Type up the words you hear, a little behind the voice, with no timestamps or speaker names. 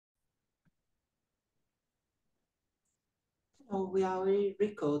So we are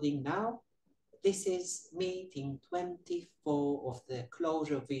recording now. This is meeting 24 of the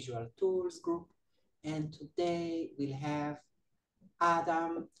Clojure Visual Tools group. And today we'll have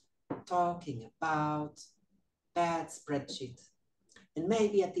Adam talking about bad spreadsheet. And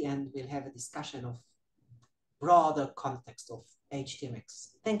maybe at the end we'll have a discussion of broader context of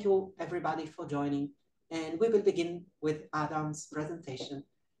HTMX. Thank you everybody for joining. And we will begin with Adam's presentation.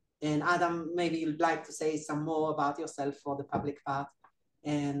 And Adam, maybe you'd like to say some more about yourself for the public part.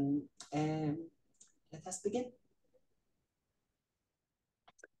 And let us begin.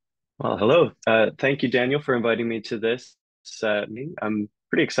 Well, hello. Thank you, Daniel, for inviting me to this meeting. I'm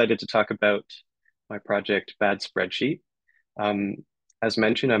pretty excited to talk about my project, Bad Spreadsheet. Um, as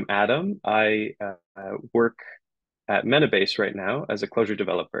mentioned, I'm Adam. I work at Metabase right now as a Clojure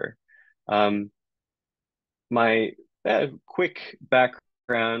developer. My quick background,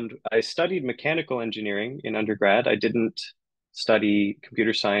 I studied mechanical engineering in undergrad. I didn't study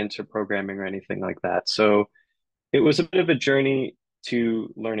computer science or programming or anything like that. So it was a bit of a journey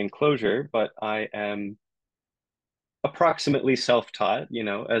to learning Clojure, but I am approximately self-taught,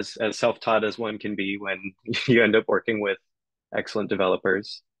 as self-taught as one can be when you end up working with excellent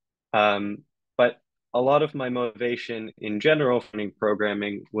developers. But a lot of my motivation in general for learning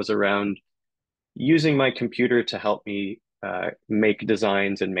programming was around using my computer to help me make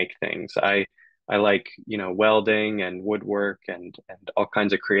designs and make things. I like, welding and woodwork and all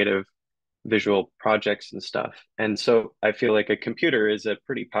kinds of creative visual projects and stuff. And so I feel like a computer is a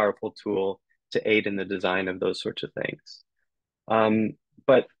pretty powerful tool to aid in the design of those sorts of things.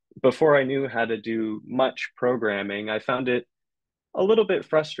 But before I knew how to do much programming, I found it a little bit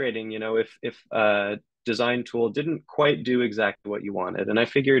frustrating, if a design tool didn't quite do exactly what you wanted. And I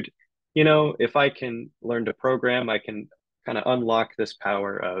figured, if I can learn to program, I can kind of unlock this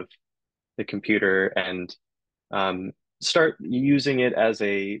power of the computer and start using it as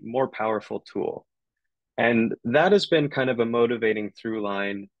a more powerful tool. And that has been kind of a motivating through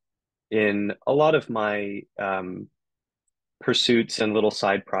line in a lot of my pursuits and little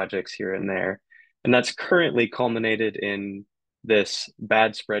side projects here and there. And that's currently culminated in this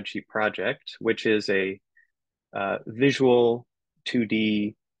bad spreadsheet project, which is a visual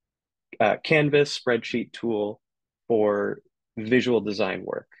 2D canvas spreadsheet tool for visual design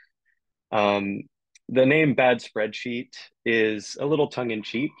work. The name bad spreadsheet is a little tongue in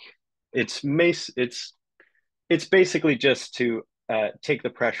cheek. It's basically just to take the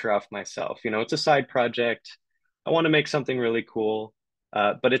pressure off myself. It's a side project. I want to make something really cool,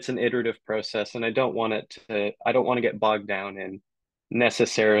 but it's an iterative process, and I don't want to get bogged down in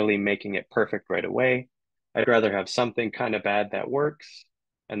necessarily making it perfect right away. I'd rather have something kind of bad that works,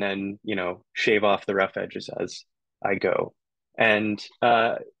 and then shave off the rough edges as I go. And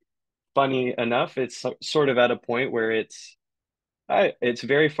funny enough, it's sort of at a point where it's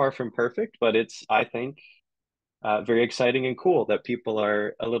very far from perfect, but it's, I think, very exciting and cool that people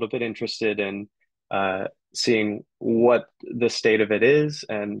are a little bit interested in seeing what the state of it is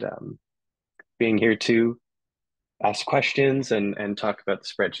and being here to ask questions and talk about the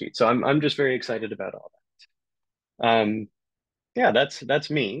spreadsheet. So I'm just very excited about all that. Yeah, that's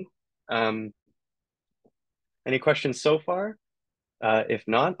me. Um, any questions so far? If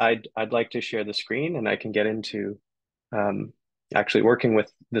not, I'd like to share the screen and I can get into um, actually working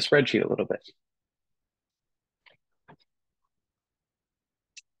with the spreadsheet a little bit.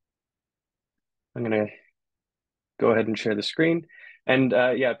 I'm going to go ahead and share the screen. And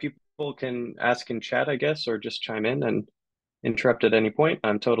yeah, people can ask in chat, I guess, or just chime in and interrupt at any point.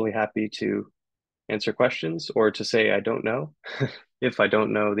 I'm totally happy to answer questions or to say I don't know if I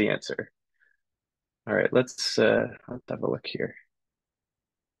don't know the answer. All right, let's have a look here.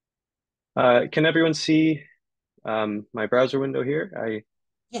 Can everyone see my browser window here? I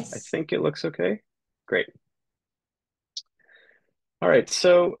Yes. think it looks okay. Great. All right,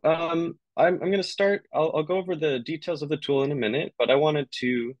 so I'm going to start. I'll go over the details of the tool in a minute, but I wanted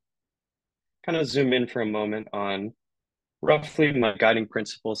to kind of zoom in for a moment on roughly my guiding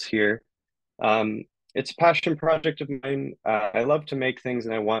principles here. It's a passion project of mine. I love to make things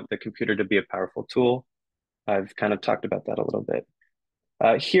and I want the computer to be a powerful tool. I've kind of talked about that a little bit.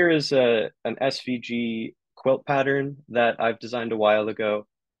 Here is an SVG quilt pattern that I've designed a while ago.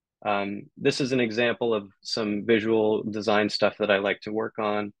 This is an example of some visual design stuff that I like to work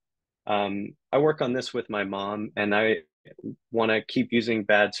on. I work on this with my mom, and I want to keep using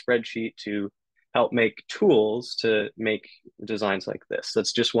Bad Spreadsheet to help make tools to make designs like this.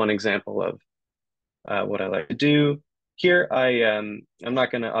 That's just one example of what I like to do. Here, I'm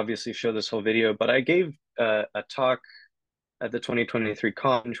not going to obviously show this whole video, but I gave a talk at the 2023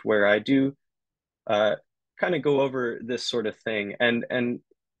 Conj where I do kind of go over this sort of thing. And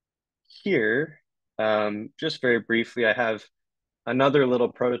here, just very briefly, I have another little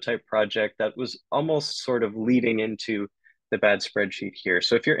prototype project that was almost sort of leading into the bad spreadsheet here.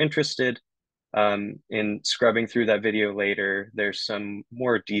 So if you're interested in scrubbing through that video later, there's some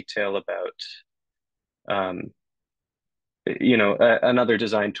more detail about, another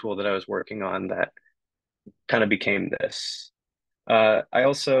design tool that I was working on that kind of became this. I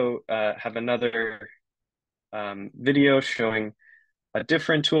also have another video showing a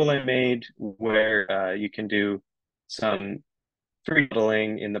different tool I made where you can do some 3D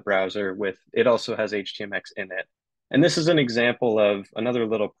modeling in the browser with, it also has HTMX in it. And this is an example of another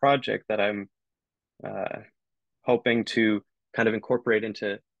little project that I'm hoping to kind of incorporate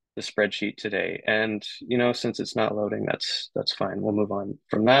into the spreadsheet today. And, since it's not loading, that's fine. We'll move on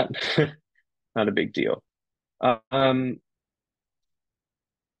from that. Not a big deal. Um,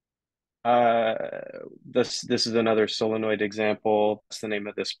 this is another solenoid example. That's the name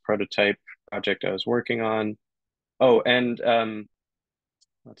of this prototype project I was working on. Oh, and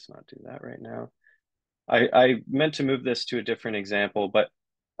let's not do that right now. I meant to move this to a different example, but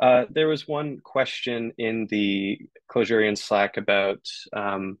there was one question in the Clojurian Slack about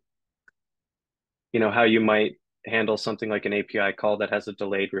how you might handle something like an API call that has a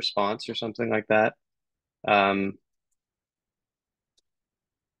delayed response or something like that.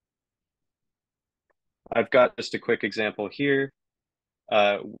 I've got just a quick example here.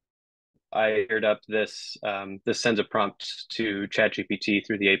 I paired up this, this sends a prompt to ChatGPT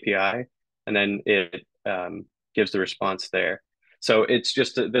through the API, and then it gives the response there. So it's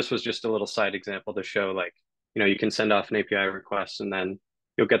just, this was just a little side example to show, like, you can send off an API request and then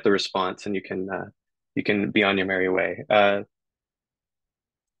you'll get the response and you can be on your merry way.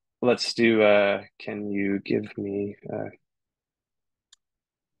 Let's do, can you give me a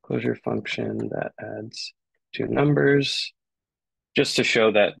Clojure function that adds two numbers, just to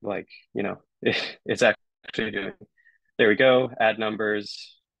show that, like, it's actually doing. There we go, add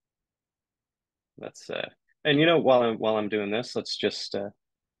numbers. Let's and while I'm doing this, let's just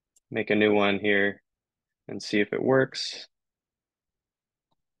make a new one here and see if it works.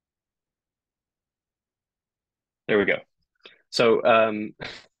 There we go. So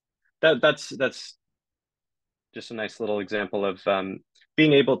that's just a nice little example of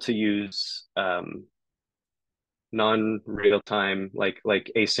being able to use non-real-time, like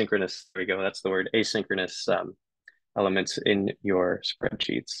asynchronous, there we go, that's the word, asynchronous elements in your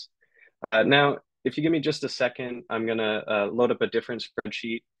spreadsheets. Now, if you give me just a second, I'm gonna load up a different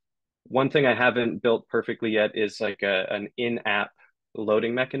spreadsheet. One thing I haven't built perfectly yet is like an in-app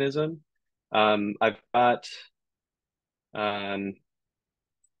loading mechanism. I've got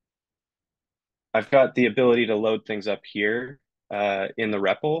the ability to load things up here in the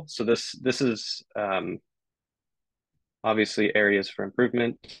REPL. So this is obviously areas for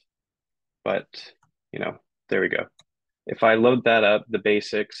improvement, but there we go. If I load that up, the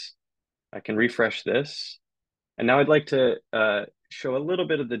basics, I can refresh this. And now I'd like to show a little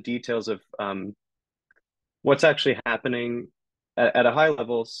bit of the details of what's actually happening at a high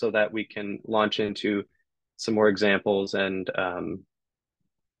level so that we can launch into some more examples and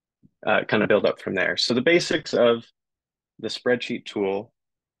kind of build up from there. So the basics of the spreadsheet tool,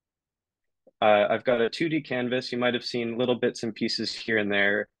 I've got a 2D canvas. You might have seen little bits and pieces here and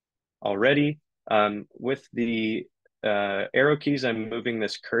there already. With the arrow keys, I'm moving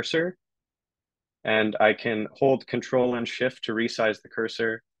this cursor, and I can hold Control and Shift to resize the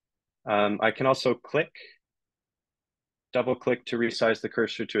cursor. I can also double click to resize the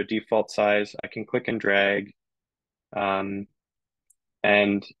cursor to a default size. I can click and drag, and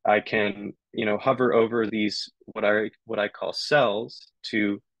I can, hover over these, what I call cells,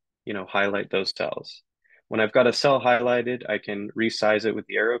 to, highlight those cells. When I've got a cell highlighted, I can resize it with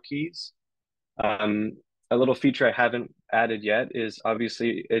the arrow keys. A little feature I haven't added yet is,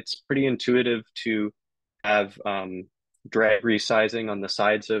 obviously it's pretty intuitive to have drag resizing on the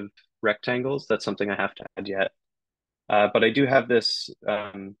sides of rectangles. That's something I have to add yet. But I do have this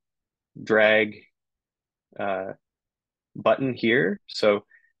drag button here, so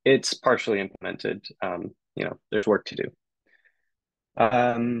it's partially implemented. There's work to do.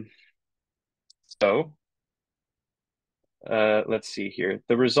 So let's see here.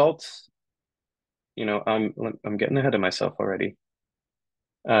 The results, I'm getting ahead of myself already.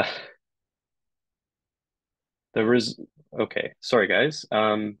 Okay, sorry guys.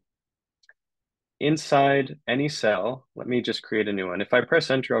 Inside any cell, let me just create a new one. If I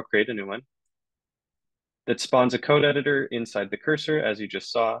press enter, I'll create a new one that spawns a code editor inside the cursor, as you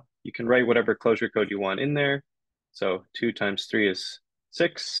just saw. You can write whatever Clojure code you want in there. So 2 times 3 is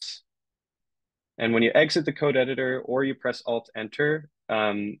 6. And when you exit the code editor or you press Alt Enter,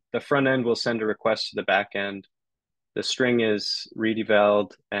 the front end will send a request to the back end. The string is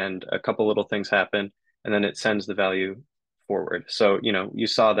redevaled and a couple little things happen, and then it sends the value forward. So, you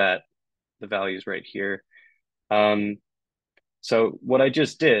saw that the value is right here. So what I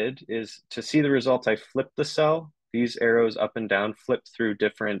just did is to see the result, I flipped the cell, these arrows up and down, flipped through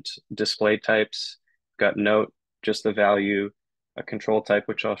different display types, got note, just the value, a control type,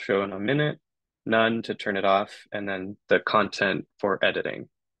 which I'll show in a minute, none to turn it off, and then the content for editing.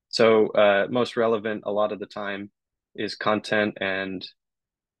 So most relevant a lot of the time is content and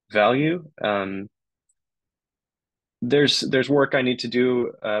value. There's work I need to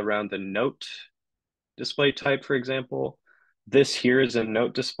do around the note display type, for example. This here is a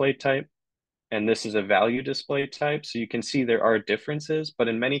note display type, and this is a value display type. So you can see there are differences, but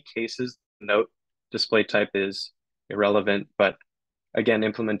in many cases, note display type is irrelevant. But again,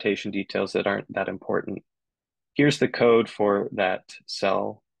 implementation details that aren't that important. Here's the code for that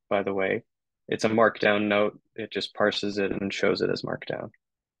cell, by the way. It's a markdown note. It just parses it and shows it as markdown.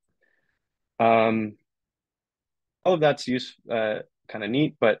 All of that's kind of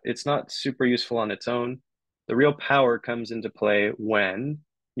neat, but it's not super useful on its own. The real power comes into play when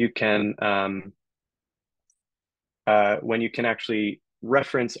you can actually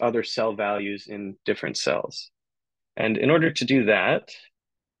reference other cell values in different cells. And in order to do that,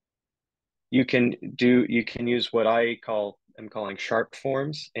 you can use what I'm calling sharp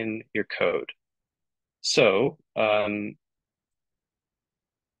forms in your code. So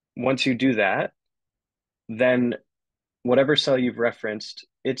once you do that, then whatever cell you've referenced,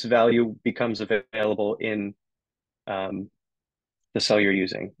 its value becomes available in the cell you're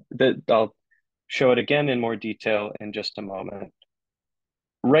using. I'll show it again in more detail in just a moment.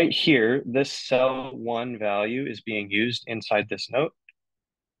 Right here, this cell 1 value is being used inside this note.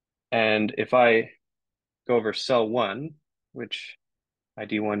 And if I go over cell 1, which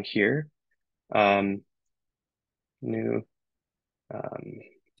ID 1 here, new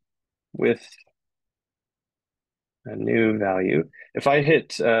with a new value. If I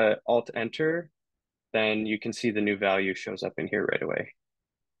hit Alt Enter, then you can see the new value shows up in here right away.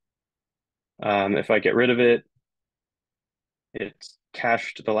 If I get rid of it, it's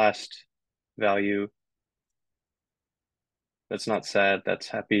cached the last value. That's not sad, that's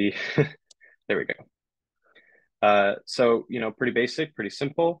happy. There we go. So, pretty basic, pretty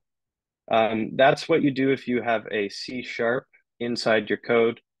simple. That's what you do if you have a C# inside your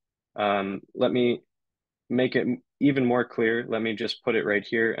code. Let me make it even more clear. Let me just put it right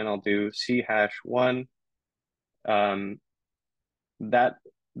here and I'll do C#1.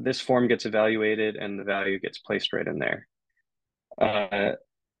 This form gets evaluated and the value gets placed right in there.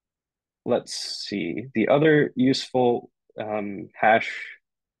 Let's see. The other useful hash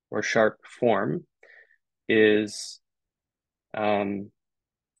or sharp form is the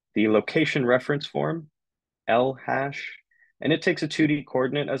location reference form, L#, and it takes a 2D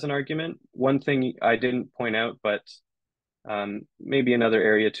coordinate as an argument. One thing I didn't point out, but maybe another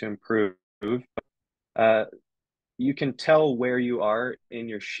area to improve, you can tell where you are in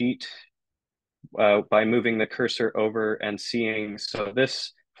your sheet by moving the cursor over and seeing. So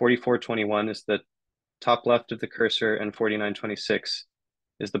this 4421 is the top left of the cursor and 4926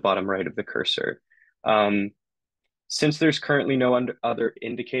 is the bottom right of the cursor. Since there's currently no other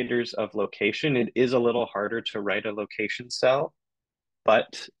indicators of location, it is a little harder to write a location cell,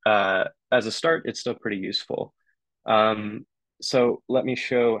 but as a start, it's still pretty useful. So let me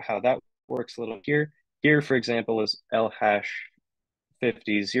show how that works a little here. Here, for example, is L#50.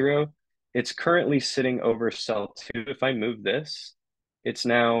 It's currently sitting over cell 2. If I move this, it's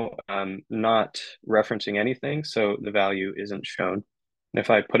now not referencing anything, so the value isn't shown. And if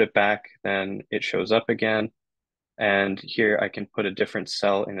I put it back, then it shows up again. And here I can put a different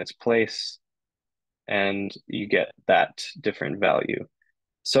cell in its place, and you get that different value.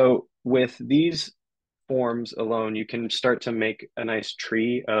 So with these forms alone, you can start to make a nice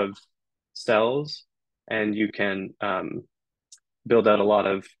tree of cells, and you can build out a lot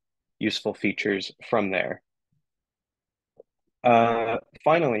of useful features from there.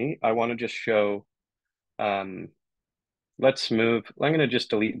 Finally, I want to just show, let's move, I'm going to just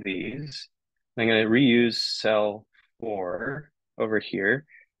delete these. I'm going to reuse cell 4 over here,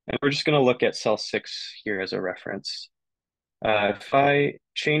 and we're just going to look at cell 6 here as a reference. If I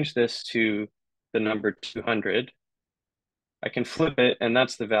change this to the number 200, I can flip it, and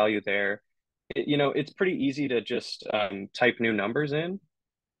that's the value there. It's pretty easy to just type new numbers in,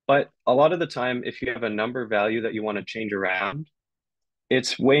 but a lot of the time, if you have a number value that you want to change around,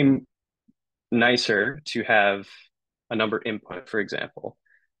 it's way nicer to have a number input, for example.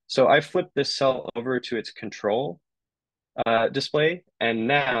 So I flipped this cell over to its control display, and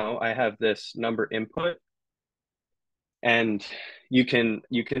now I have this number input, and you can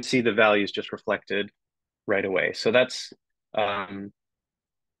see the values just reflected right away. So that's um,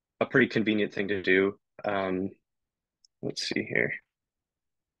 a pretty convenient thing to do. Um, let's see here.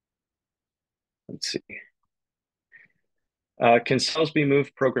 Let's see. Can cells be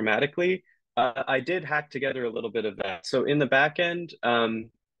moved programmatically? I did hack together a little bit of that. So in the back end,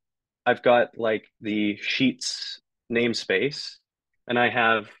 I've got like the sheets namespace, and I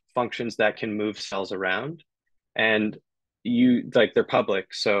have functions that can move cells around. And you like they're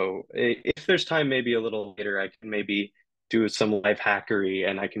public. So if there's time, maybe a little later, I can maybe do some live hackery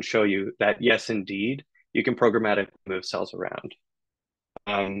and I can show you that yes, indeed, you can programmatically move cells around.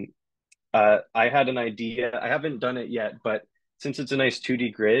 Um, I had an idea. I haven't done it yet, but since it's a nice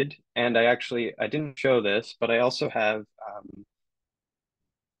 2D grid, and I didn't show this, but I also have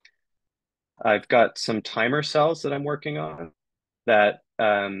I've got some timer cells that I'm working on that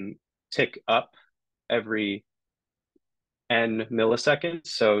tick up every n milliseconds.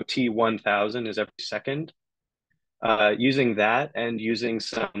 So T1000 is every second. Using that and using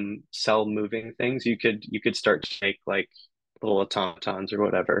some cell moving things, you could start to make like little automatons or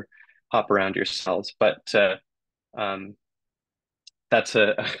whatever hop around your cells. But um, that's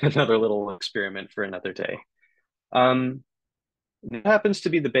another little experiment for another day. Um, that happens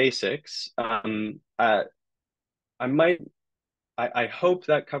to be the basics. I might, I hope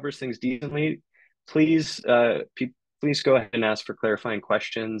that covers things decently. Please, please go ahead and ask for clarifying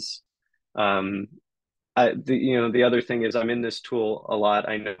questions. Um, the other thing is I'm in this tool a lot.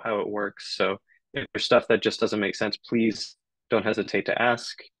 I know how it works. So if there's stuff that just doesn't make sense, please don't hesitate to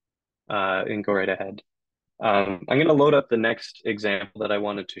ask and go right ahead. I'm going to load up the next example that I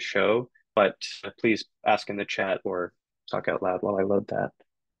wanted to show, but please ask in the chat or talk out loud while I um,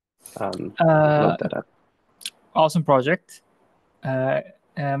 Uh, load that up. awesome project. My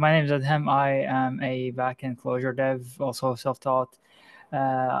name is Adham. I am a backend Clojure dev, also self-taught.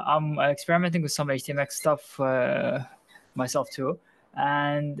 I'm experimenting with some HTMX stuff myself too.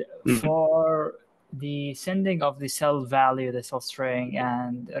 And Mhm. for the sending of the cell value, the cell string,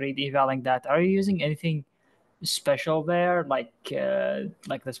 and read evaling that, are you using anything special there, like the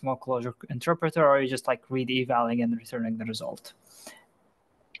small Clojure interpreter, or are you just like read evaling and returning the result?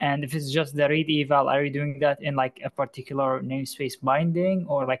 And if it's just the read eval, are you doing that in like a particular namespace binding,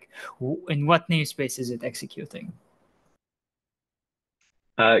 or like in what namespace is it executing?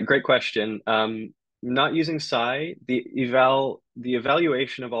 Great question. Not using Psi, the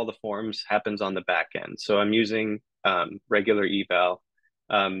evaluation of all the forms happens on the back end. So I'm using regular eval.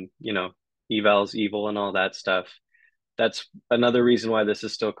 Eval's evil and all that stuff. That's another reason why this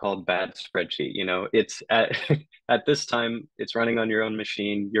is still called bad spreadsheet. It's at at this time, it's running on your own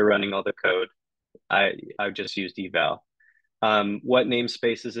machine. You're running all the code. I've just used eval. What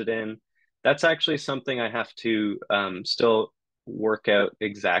namespace is it in? That's actually something I have to still work out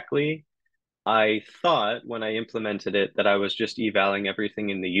exactly. I thought when I implemented it that I was just evaling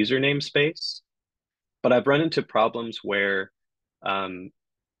everything in the user namespace, but I've run into problems where um,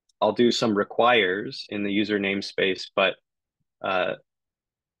 I'll do some requires in the user namespace, but uh,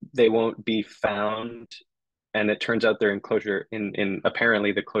 they won't be found, and it turns out they're in Clojure in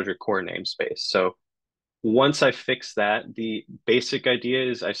apparently the Clojure core namespace. So once I fix that, the basic idea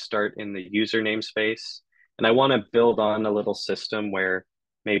is I start in the user namespace, and I want to build on a little system where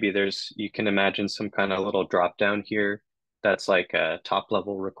maybe you can imagine some kind of little drop down here that's like a top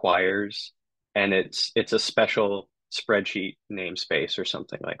level requires, and it's a special spreadsheet namespace or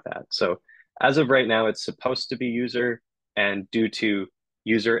something like that. So as of right now, it's supposed to be user, and due to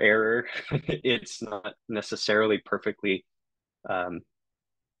user error, it's not necessarily perfectly um,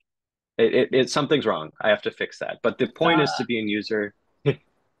 something's wrong. I have to fix that. But the point is Uh, to be in user.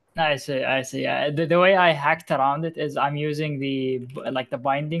 I see, I see. The way I hacked around it is I'm using the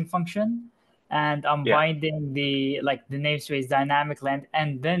binding function, and I'm Yeah. binding the namespace dynamic length,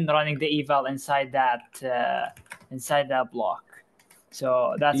 and then running the eval inside that block.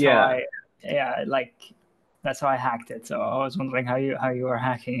 So that's how Yeah. yeah, that's how I hacked it. So I was wondering how you were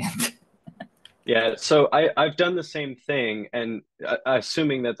hacking it. Yeah. So I've done the same thing, and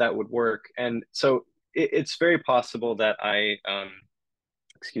assuming that that would work. And so it's very possible that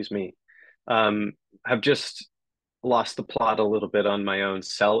excuse me, um, have just lost the plot a little bit on my own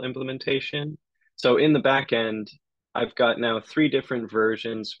cell implementation. So in the back end, I've got now three different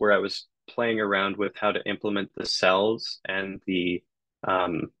versions where I was playing around with how to implement the cells and the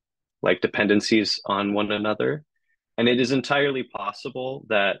um, like dependencies on one another. And it is entirely possible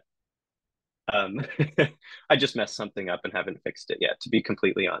that I just messed something up and haven't fixed it yet, to be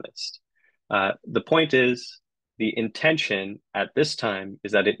completely honest. The point is, the intention at this time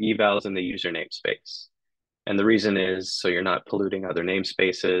is that it evals in the user namespace. And the reason is so you're not polluting other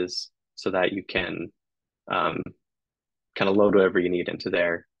namespaces so that you can kind of load whatever you need into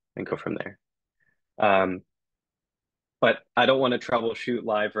there and go from there. But I don't want to troubleshoot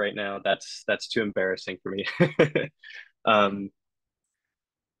live right now. That's too embarrassing for me.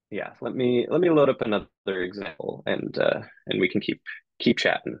 Yeah, let me load up another example and we can keep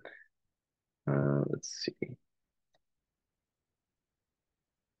chatting. Let's see.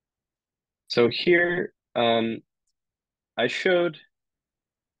 So here, I showed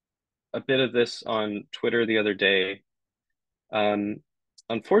a bit of this on Twitter the other day.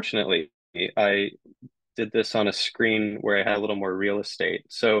 Unfortunately, I did this on a screen where I had a little more real estate.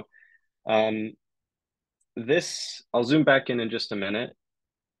 So this, I'll zoom back in just a minute.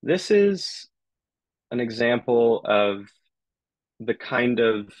 This is an example of the kind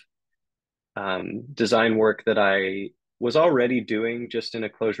of design work that I was already doing just in a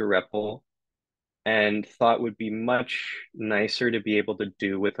Clojure REPL and thought would be much nicer to be able to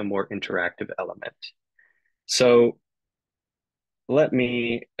do with a more interactive element. So let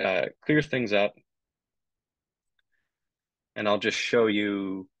me clear things up and I'll just show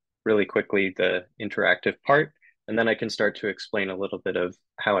you really quickly the interactive part, and then I can start to explain a little bit of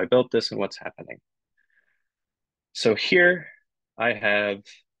how I built this and what's happening. So here I have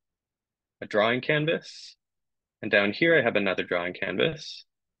a drawing canvas, and down here I have another drawing canvas.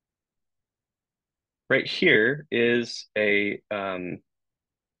 Right here is a,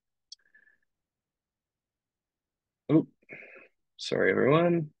 sorry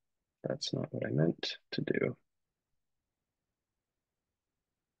everyone, that's not what I meant to do.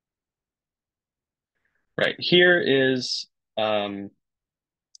 Right, here is some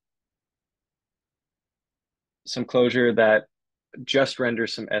Clojure that just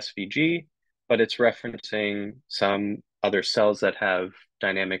renders some SVG, but it's referencing some other cells that have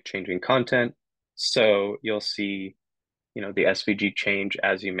dynamic changing content. So you'll see, the SVG change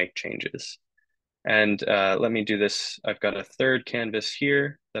as you make changes. And let me do this. I've got a third canvas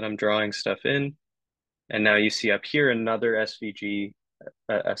here that I'm drawing stuff in. And now you see up here another SVG,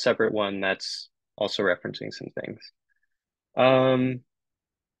 a separate one that's also referencing some things.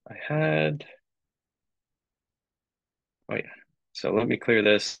 I had, oh yeah. So let me clear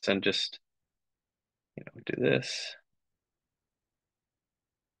this and just, do this.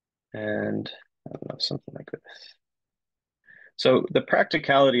 And I don't know, something like this. So the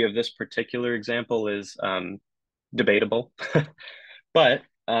practicality of this particular example is debatable, but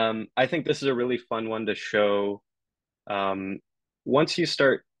I think this is a really fun one to show. Once you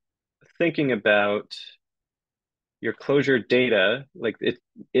start thinking about your Clojure data, like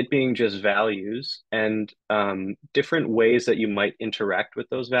it being just values and different ways that you might interact with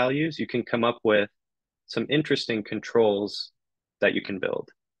those values, you can come up with some interesting controls that you can build.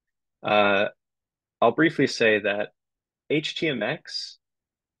 I'll briefly say that HTMX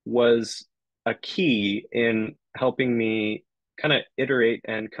was a key in helping me kind of iterate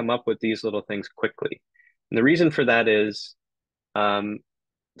and come up with these little things quickly. And the reason for that is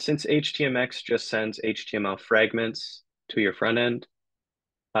since HTMX just sends HTML fragments to your front end,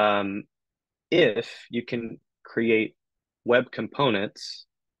 if you can create web components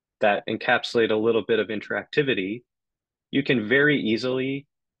that encapsulate a little bit of interactivity, you can very easily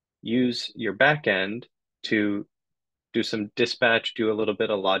use your backend to do some dispatch, do a little bit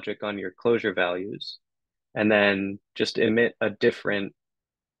of logic on your Clojure values, and then just emit a different,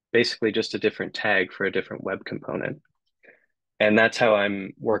 basically just a different tag for a different web component. And that's how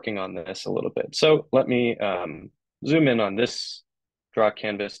I'm working on this a little bit. So let me zoom in on this draw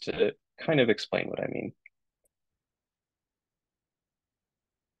canvas to kind of explain what I mean.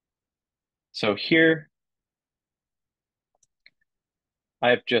 So here,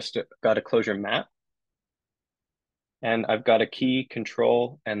 I've just got a Clojure map, and I've got a key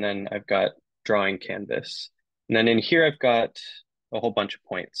control, and then I've got drawing canvas. And then in here, I've got a whole bunch of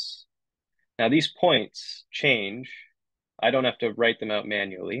points. Now these points change. I don't have to write them out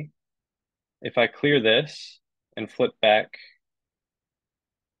manually. If I clear this and flip back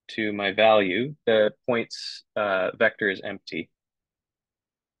to my value, the points vector is empty.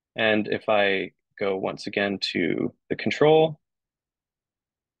 And if I go once again to the control,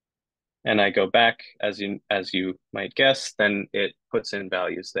 and I go back, as you might guess, then it puts in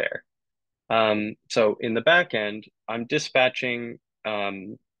values there. So in the back end, I'm dispatching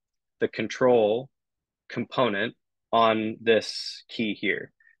the control component on this key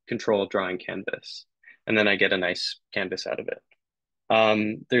here, control drawing canvas. And then I get a nice canvas out of it.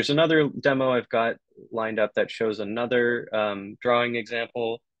 There's another demo I've got lined up that shows another drawing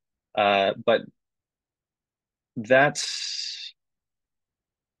example, but that's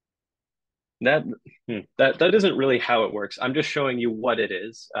that that isn't really how it works. I'm just showing you what it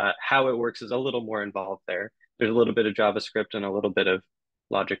is. How it works is a little more involved there. There's a little bit of JavaScript and a little bit of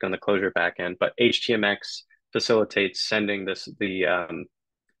logic on the Clojure backend, but HTMX facilitates sending the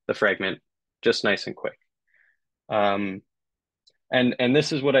fragment just nice and quick. And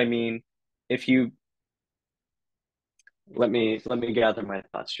this is what I mean. If you let me gather my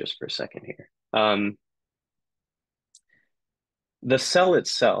thoughts just for a second here. The cell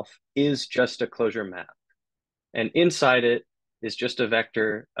itself is just a Clojure map, and inside it is just a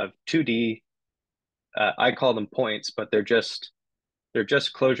vector of 2D. I call them points, but they're just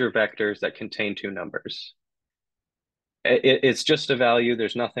Clojure vectors that contain two numbers. It's just a value.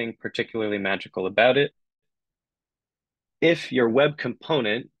 There's nothing particularly magical about it. If your web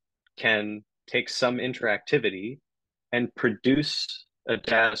component can take some interactivity and produce a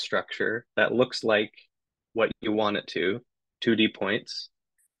data structure that looks like what you want it to, 2D points,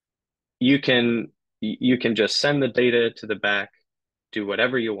 you can just send the data to the back, do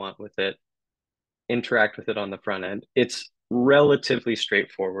whatever you want with it, interact with it on the front end. It's relatively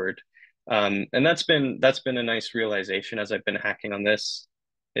straightforward. And that's been a nice realization as I've been hacking on this,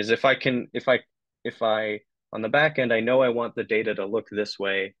 is if I on the back end, I know I want the data to look this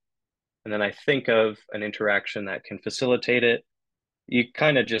way, and then I think of an interaction that can facilitate it, you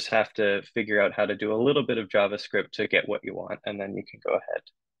kind of just have to figure out how to do a little bit of JavaScript to get what you want, and then you can go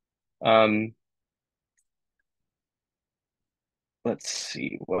ahead. Let's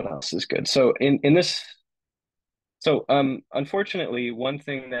see what else is good. So in this, unfortunately, one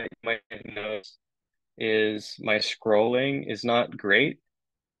thing that you might notice is my scrolling is not great.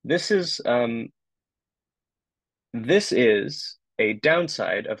 This is a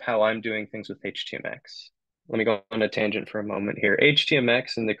downside of how I'm doing things with HTMX. Let me go on a tangent for a moment here.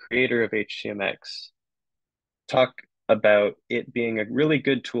 HTMX and the creator of HTMX talk about it being a really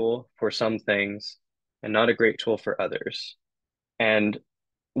good tool for some things and not a great tool for others. And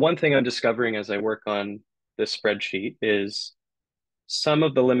one thing I'm discovering as I work on this spreadsheet is some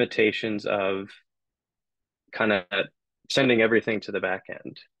of the limitations of kind of sending everything to the back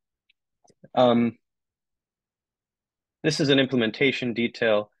end. This is an implementation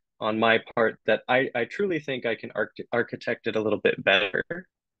detail on my part that I truly think I can architect it a little bit better.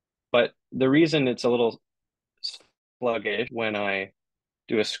 But the reason it's a little sluggish when I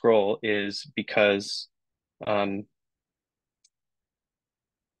do a scroll is because I'm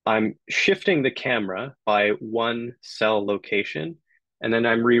shifting the camera by one cell location, and then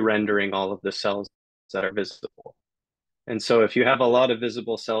I'm re-rendering all of the cells that are visible. And so if you have a lot of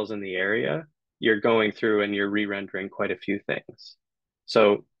visible cells in the area, you're going through and you're re-rendering quite a few things.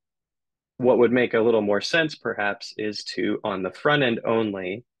 So what would make a little more sense perhaps is to, on the front end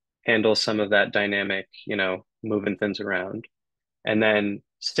only, handle some of that dynamic, moving things around, and then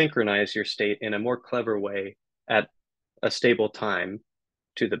synchronize your state in a more clever way at a stable time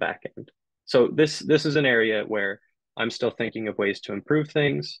to the back end. So this is an area where I'm still thinking of ways to improve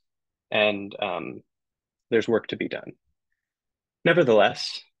things, and there's work to be done.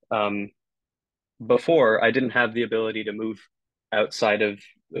 Nevertheless, before I didn't have the ability to move outside of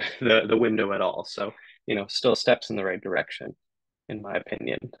the window at all. So, still steps in the right direction, in my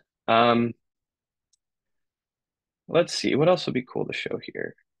opinion. Let's see, what else would be cool to show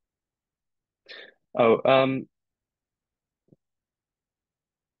here? Oh,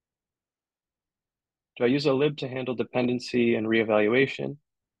 do I use a lib to handle dependency and reevaluation?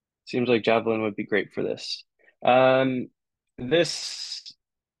 Seems like Javelin would be great for this.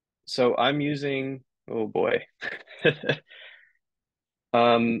 So I'm using, oh boy.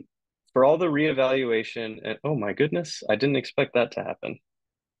 For all the reevaluation, and oh my goodness, I didn't expect that to happen.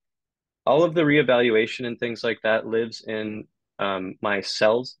 All of the reevaluation and things like that lives in my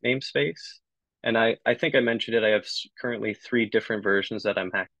cells namespace. And I think I mentioned it, I have currently 3 different versions that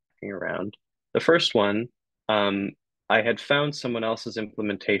I'm hacking around. The first one, I had found someone else's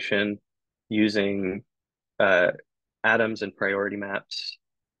implementation using atoms and priority maps,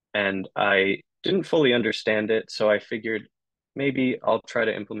 and I didn't fully understand it. So I figured maybe I'll try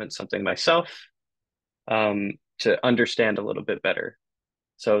to implement something myself to understand a little bit better.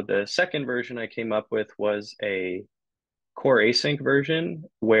 So the second version I came up with was a core async version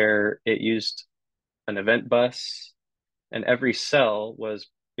where it used an event bus, and every cell was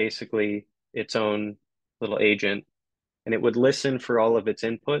basically its own little agent, and it would listen for all of its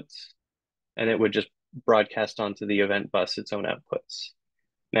inputs, and it would just broadcast onto the event bus its own outputs.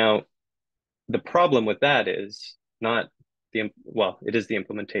 Now, the problem with that is not well, it is the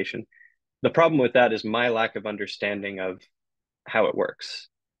implementation. The problem with that is my lack of understanding of how it works.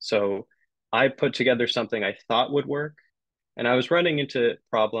 So I put together something I thought would work, and I was running into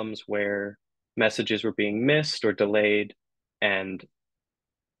problems where messages were being missed or delayed, and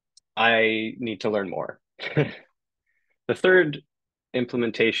I need to learn more. The third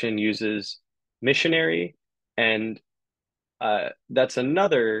implementation uses missionary, and that's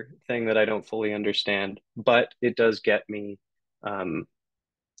another thing that I don't fully understand, but it does get me, um,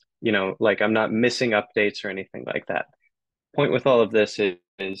 like I'm not missing updates or anything like that. Point with all of this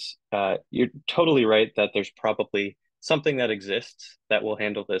is you're totally right that there's probably something that exists that will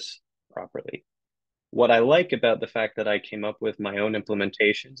handle this properly. What I like about the fact that I came up with my own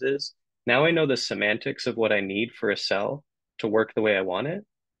implementations is now I know the semantics of what I need for a cell to work the way I want it.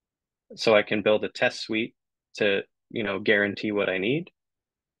 So I can build a test suite to, guarantee what I need.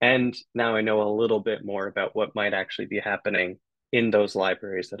 And now I know a little bit more about what might actually be happening in those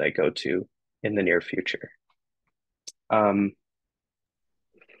libraries that I go to in the near future. Um,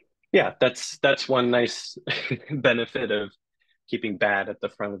 yeah, that's one nice benefit of keeping bad at the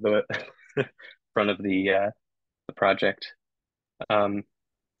front of the front of the project. Um,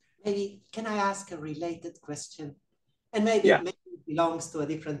 Maybe can I ask a related question? And maybe yeah. maybe it belongs to a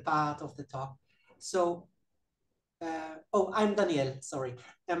different part of the talk. So, oh, I'm Daniel. Sorry.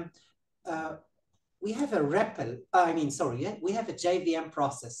 Uh, we have a REPL. I mean, sorry. Yeah, we have a JVM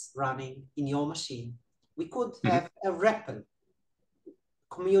process running in your machine. We could Mhm. have a REPL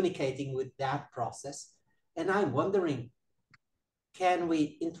communicating with that process, and I'm wondering, can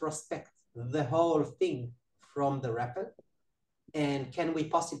we introspect the whole thing from the REPL? And can we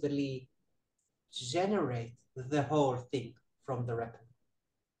possibly generate the whole thing from the REPL?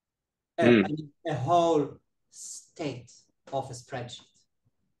 I Mm, mean, a whole state of a spreadsheet.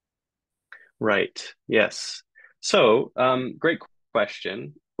 right. Yes. So, great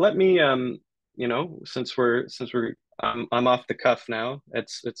question. Let me, since we're I'm off the cuff now.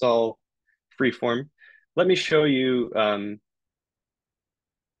 It's all free form. Let me show you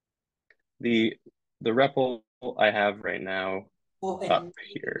the the REPL I have right now Oh, up and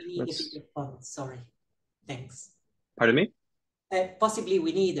here. we need a Let's, bigger font. Sorry. Thanks. pardon me? Possibly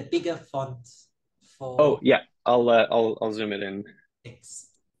we need a bigger font Oh, for yeah. I'll zoom it in. X.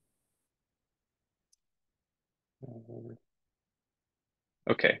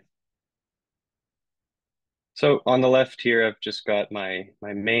 Okay. So on the left here, I've just got my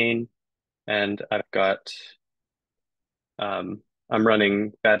main, and I'm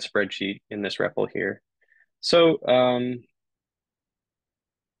running badspreadsheet in this REPL here. So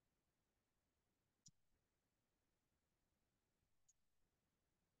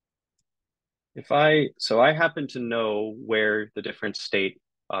I happen to know where the different state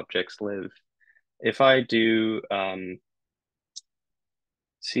objects live. If I do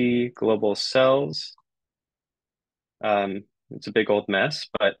see global cells, it's a big old mess,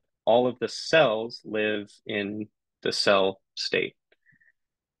 but all of the cells live in the cell state.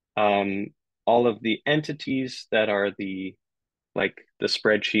 Um, all of the entities that are the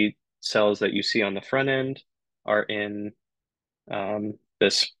spreadsheet cells that you see on the front end are in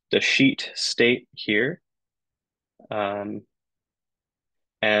the sheet state here. Um,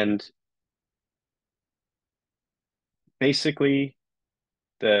 and basically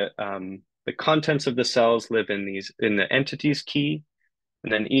the contents of the cells live in the entities key,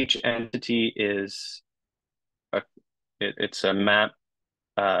 and then each entity is it's a map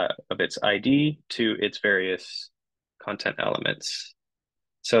of its ID to its various content elements.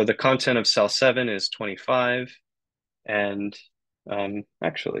 So the content of cell 7 is 25, and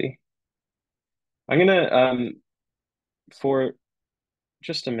actually, I'm gonna for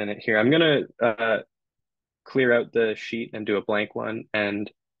just a minute here, I'm gonna clear out the sheet and do a blank one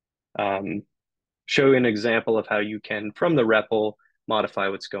and um, show you an example of how you can, from the REPL, modify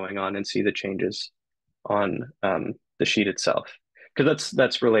what's going on and see the changes on the sheet itself. Because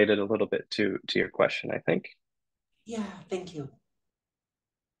that's related a little bit to your question, I think. Yeah, thank you.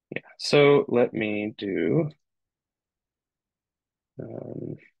 Yeah. So let me do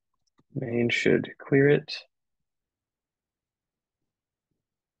main should clear it.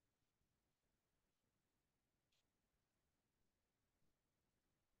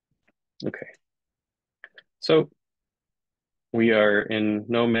 Okay. So we are in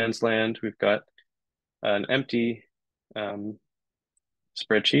no man's land. We've got an empty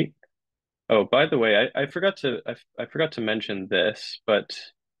spreadsheet. Oh, by the way, I forgot to mention this, but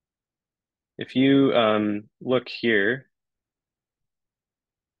if you look here,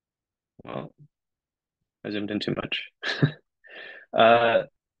 well, I zoomed in too much.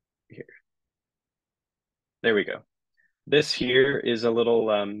 Here, there we go. This here is a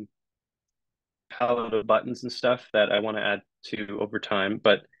little palette of buttons and stuff that I want to add to over time.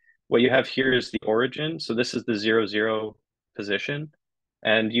 But what you have here is the origin. So this is the 0, 0 position.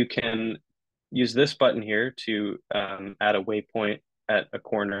 And you can use this button here to add a waypoint at a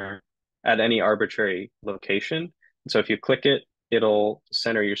corner at any arbitrary location. So if you click it, it'll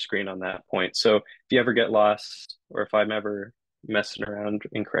center your screen on that point. So if you ever get lost, or if I'm ever messing around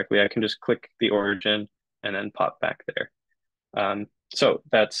incorrectly, I can just click the origin and then pop back there. So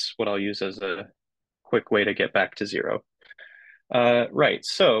that's what I'll use as a quick way to get back to 0. Right,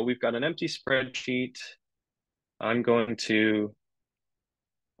 so we've got an empty spreadsheet. I'm going to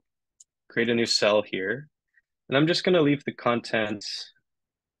create a new cell here, and I'm just going to leave the contents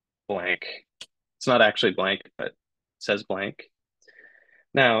blank. It's not actually blank, but it says blank.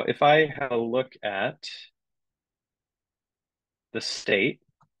 Now, if I have a look at the state,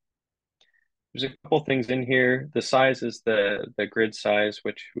 there's a couple things in here. The size is the grid size,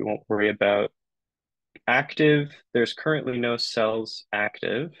 which we won't worry about. Active, there's currently no cells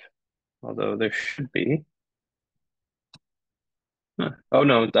active, although there should be. Huh. Oh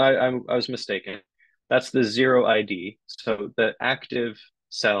no, I was mistaken. That's the 0 ID. So the active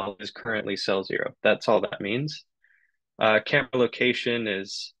cell is currently cell 0. That's all that means. Camera location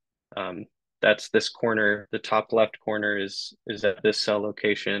is that's this corner. The top left corner is at this cell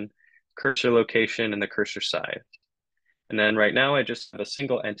location. Cursor location and the cursor size. And then right now I just have a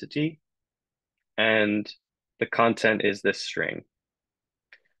single entity, and the content is this string.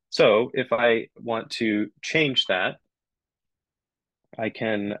 So if I want to change that, I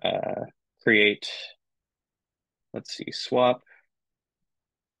can create, let's see, swap.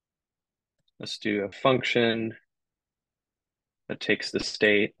 Let's do a function that takes the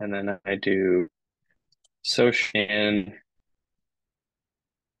state, and then I do socian,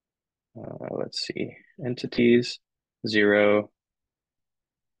 let's see, entities, 0,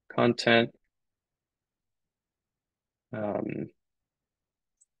 content,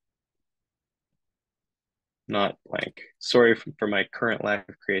 not blank. Sorry for my current lack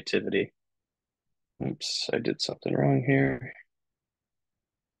of creativity. Oops, I did something wrong here.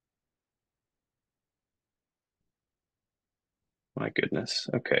 My goodness,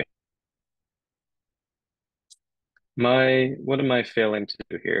 okay. What am I failing to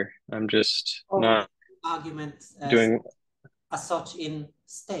do here? I'm just not arguments doing as such in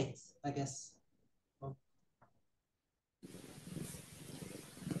state, I guess.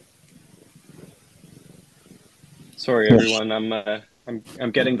 Sorry, everyone.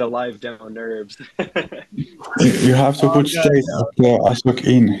 I'm getting the live demo nerves. You have to put state as look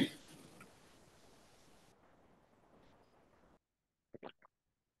in.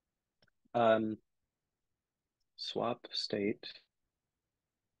 Swap state.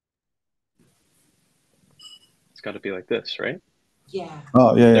 It's got to be like this, right? Yeah.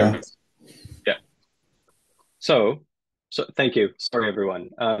 Oh yeah, There yeah. it is. Yeah. So thank you. Sorry, everyone.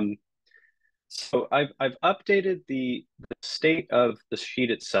 So I've updated the state of the sheet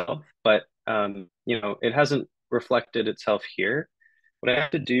itself, but it hasn't reflected itself here. What I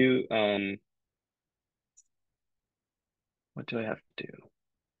have to do, what do I have to do?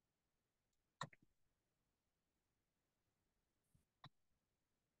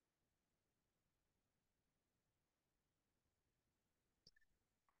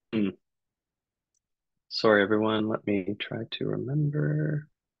 Sorry, everyone. Let me try to remember.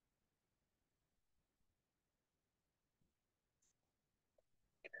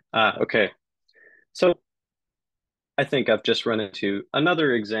 Okay. So I think I've just run into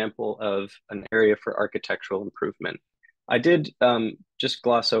another example of an area for architectural improvement. I did just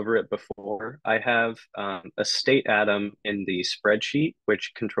gloss over it before. I have a state atom in the spreadsheet,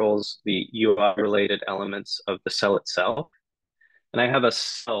 which controls the UI-related elements of the cell itself. And I have a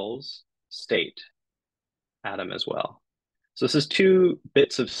cells state atom as well. So this is 2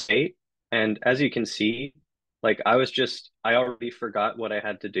 bits of state. And as you can see, like I already forgot what I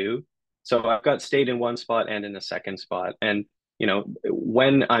had to do. So I've got state in one spot and in a second spot. And,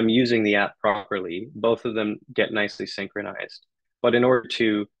 when I'm using the app properly, both of them get nicely synchronized. But in order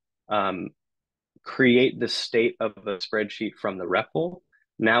to create the state of the spreadsheet from the REPL,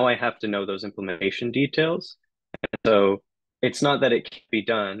 now I have to know those implementation details. And so it's not that it can't be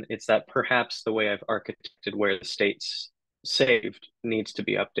done, it's that perhaps the way I've architected where the state's saved needs to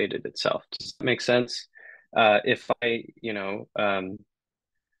be updated itself. Does that make sense? If I,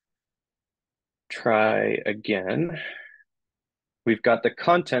 try again, we've got the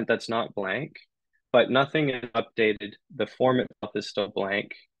content that's not blank, but nothing is updated. The form itself is still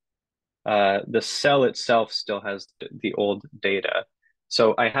blank. The cell itself still has the old data.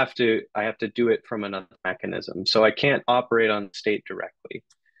 So I have to do it from another mechanism. So I can't operate on state directly.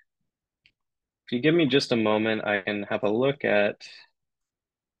 If you give me just a moment, I can have a look at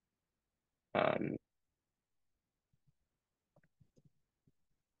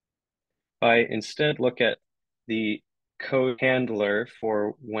I instead look at the code handler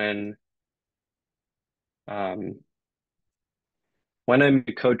for when I make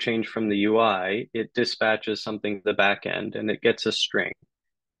a code change from the UI, it dispatches something to the back end and it gets a string.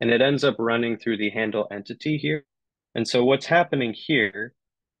 And it ends up running through the handle entity here. And so what's happening here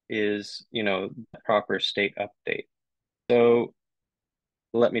is, proper state update. So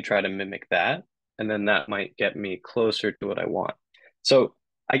let me try to mimic that, and then that might get me closer to what I want. So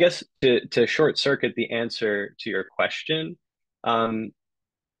I guess to short circuit the answer to your question,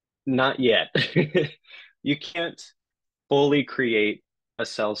 not yet. You can't fully create a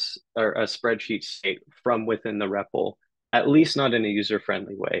or a spreadsheet state from within the REPL, at least not in a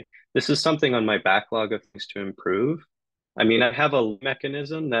user-friendly way. This is something on my backlog of things to improve. I mean, I have a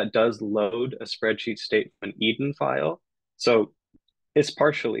mechanism that does load a spreadsheet state from an Eden file. So it's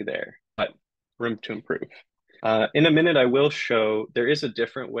partially there, but room to improve. In a minute, I will show there is a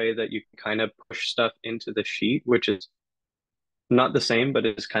different way that you can kind of push stuff into the sheet, which is not the same, but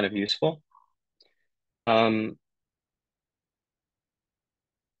it is kind of useful.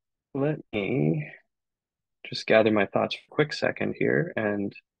 Let me just gather my thoughts for a quick second here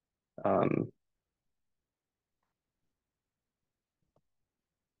and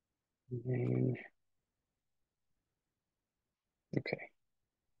okay.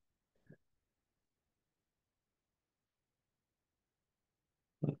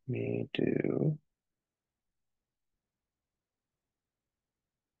 Let me do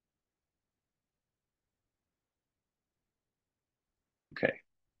okay.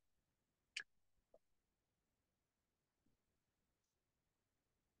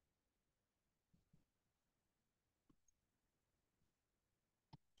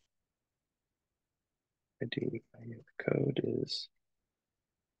 ID code is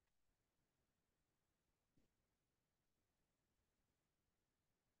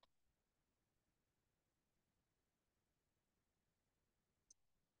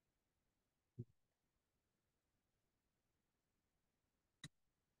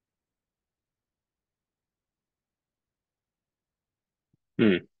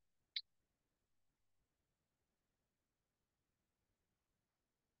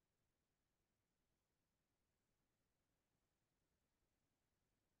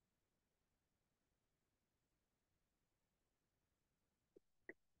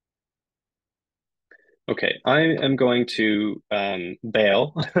okay. I am going to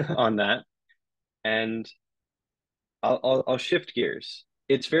bail on that, and I'll shift gears.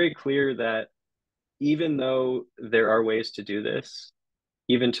 It's very clear that even though there are ways to do this,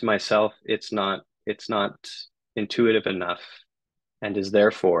 even to myself, it's not intuitive enough, and is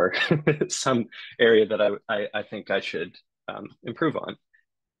therefore some area that I think I should improve on.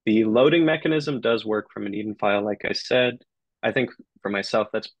 The loading mechanism does work from an Eden file, like I said. I think for myself,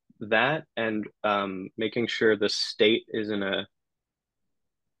 that's that, and making sure the state is in a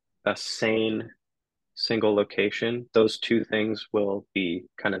sane single location. Those two things will be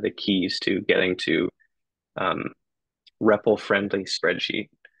kind of the keys to getting to REPL-friendly spreadsheet.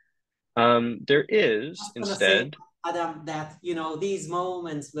 There is I was gonna say, instead, Adam, that these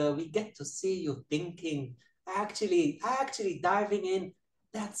moments where we get to see you thinking, actually diving in,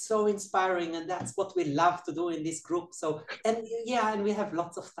 that's so inspiring, and that's what we love to do in this group. So, and yeah, and we have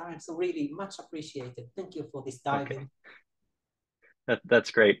lots of time, so really much appreciated. Thank you for this diving.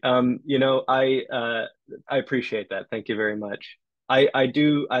 That's great. I appreciate that. Thank you very much. I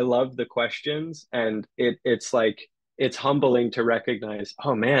love the questions, and it's like it's humbling to recognize,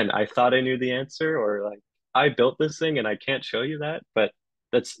 oh man, I thought I knew the answer, or like I built this thing and I can't show you that, but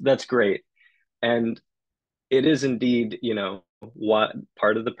that's great. And it is indeed, what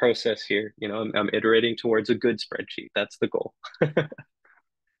part of the process here, I'm iterating towards a good spreadsheet. That's the goal.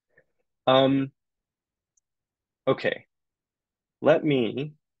 Okay. Let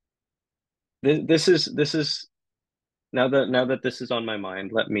me this is now that this is on my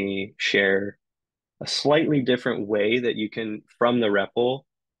mind, let me share a slightly different way that you can, from the REPL,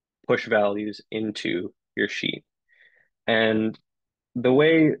 push values into your sheet. And the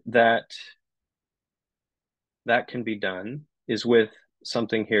way that can be done is with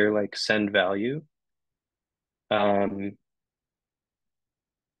something here like send value. Let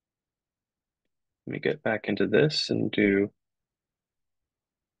me get back into this and do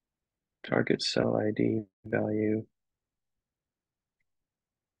target cell ID value.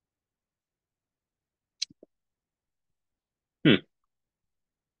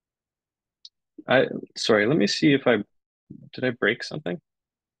 Sorry, let me see if did I break something?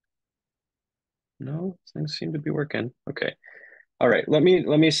 No, things seem to be working. Okay. All right, let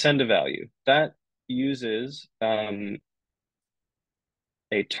me send a value. That uses a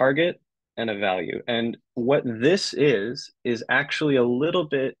target and a value. And what this is actually a little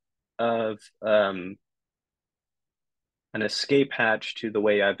bit of an escape hatch to the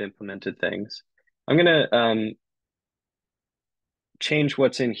way I've implemented things. I'm gonna change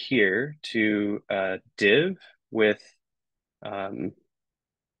what's in here to a div with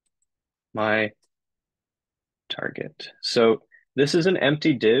my target. So this is an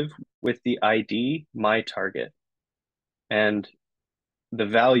empty div with the ID my target, and the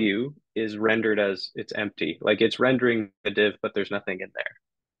value is rendered as it's empty. Like it's rendering the div, but there's nothing in there.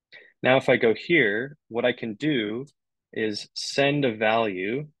 Now, if I go here, what I can do is send a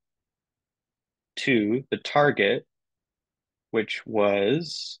value to the target, which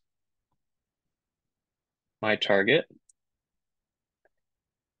was my target.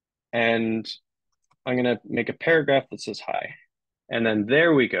 And I'm going to make a paragraph that says hi. And then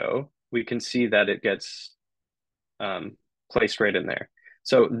there we go. We can see that it gets placed right in there.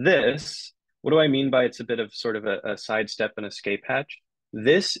 So this, what do I mean by it's a bit of sort of a sidestep and escape hatch?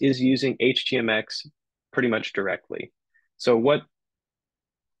 This is using HTMX pretty much directly. So what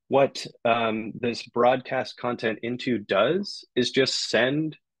this broadcast content into does is just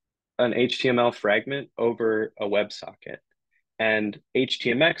send an HTML fragment over a WebSocket. And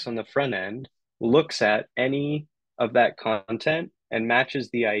HTMX on the front end looks at any of that content and matches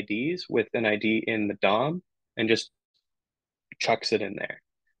the IDs with an ID in the DOM and just chucks it in there.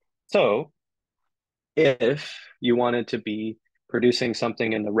 So if you wanted to be producing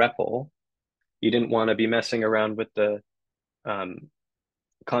something in the REPL, you didn't want to be messing around with the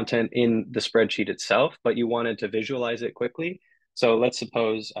content in the spreadsheet itself, but you wanted to visualize it quickly. So let's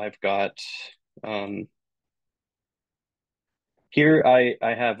suppose I've got here I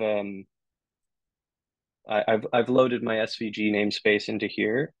have I've loaded my SVG namespace into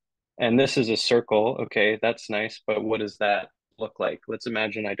here, and this is a circle. Okay, that's nice, but what does that look like? Let's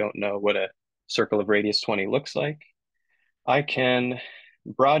imagine I don't know what a circle of radius 20 looks like. I can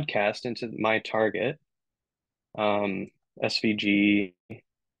broadcast into my target SVG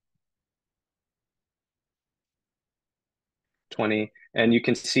 20, and you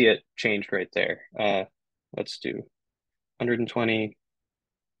can see it changed right there. Let's do 120.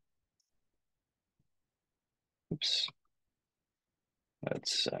 Oops.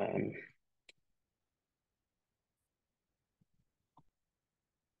 Let's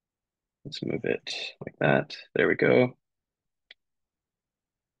move it like that. There we go.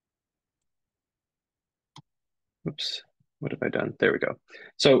 Oops, what have I done? There we go.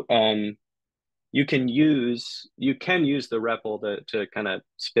 So you can use the REPL to kind of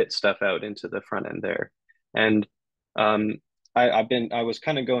spit stuff out into the front end there. And I was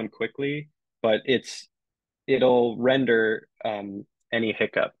kind of going quickly, but it'll render any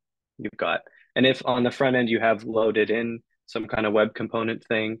hiccup you've got. And if on the front end you have loaded in some kind of web component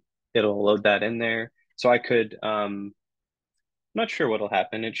thing, it'll load that in there. So I could, I'm not sure what'll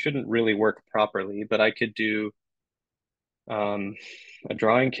happen. It shouldn't really work properly, but I could do a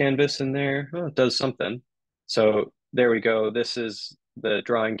drawing canvas in there. Oh, it does something. So there we go. This is the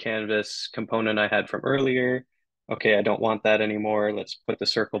drawing canvas component I had from earlier. Okay, I don't want that anymore. Let's put the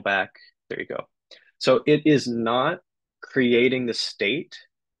circle back. There you go. So it is not creating the state,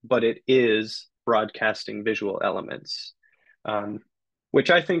 but it is broadcasting visual elements, which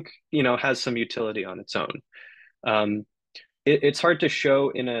I think, has some utility on its own. It's hard to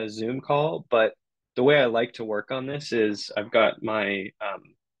show in a Zoom call, but the way I like to work on this is I've got my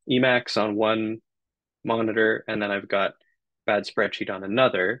Emacs on one monitor, and then I've got badspreadsheet on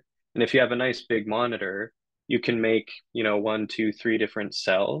another. And if you have a nice big monitor, you can make, 1, 2, 3 different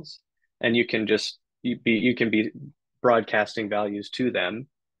cells, and you can be broadcasting values to them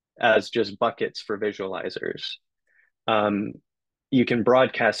as just buckets for visualizers. You can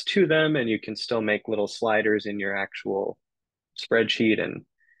broadcast to them, and you can still make little sliders in your actual spreadsheet, and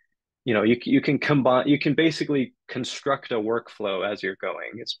you can combine, you can basically construct a workflow as you're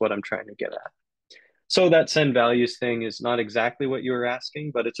going, is what I'm trying to get at. So that send values thing is not exactly what you were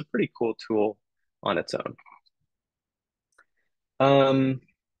asking, but it's a pretty cool tool on its own.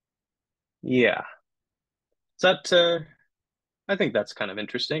 Yeah. So that I think that's kind of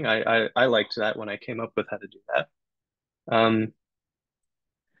interesting. I liked that when I came up with how to do that.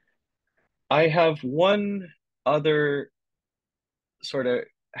 I have one other sort of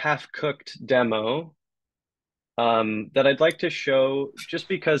half-cooked demo that I'd like to show, just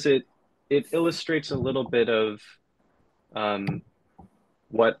because it illustrates a little bit of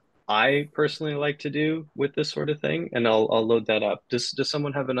what I personally like to do with this sort of thing, and I'll load that up. Does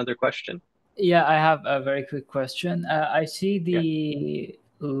someone have another question? Yeah, I have a very quick question. I see Yeah. the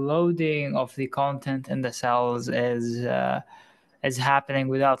loading of the content in the cells is happening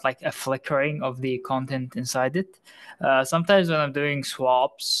without like a flickering of the content inside it. Sometimes when I'm doing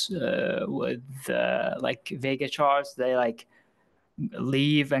swaps with like Vega charts, they like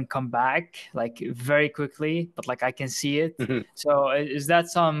leave and come back like very quickly, but like I can see it. Mhm. So is that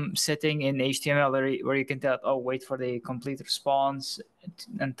some setting in HTML where you can tell, oh, wait for the complete response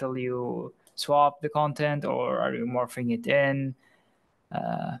until you swap the content, or are you morphing it in?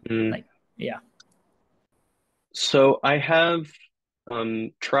 Mm. Like, yeah. So I have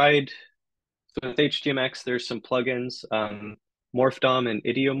tried with HTMX. There's some plugins, MorphDOM and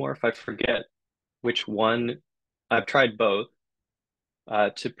Idiomorph. I forget which one. I've tried both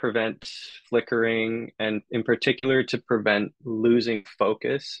to prevent flickering, and in particular to prevent losing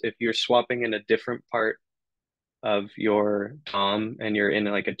focus. If you're swapping in a different part of your DOM and you're in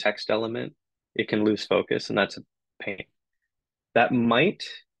like a text element, it can lose focus, and that's a pain. That might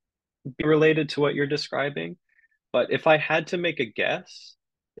be related to what you're describing, but if I had to make a guess,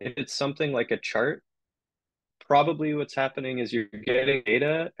 if it's something like a chart, probably what's happening is you're getting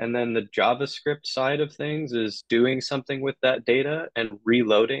data, and then the JavaScript side of things is doing something with that data and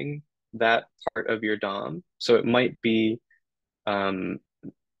reloading that part of your DOM. So it might be um,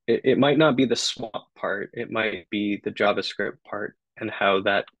 it might not be the swap part, it might be the JavaScript part and how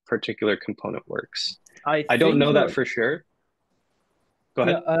that particular component works. I I don't think know that you're for sure. Go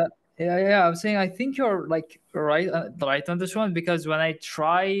yeah, ahead. yeah. I was saying I think you're like right on this one, because when I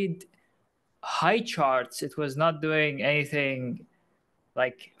tried high charts, it was not doing anything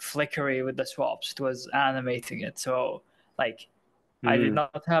like flickery with the swaps. It was animating it. So like I did Mm,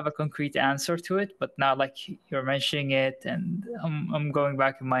 not have a concrete answer to it, but now like you're mentioning it, and I'm going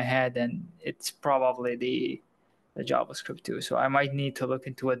back in my head, and it's probably the JavaScript too. So I might need to look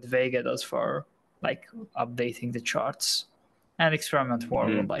into what Vega does for like updating the charts and experiment more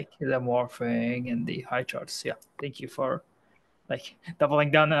with mm. like the morphing and the high charts. Yeah, thank you for like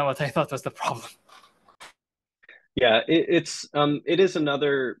doubling down on what I thought was the problem. Yeah, it is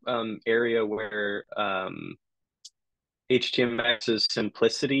another area where HTMX's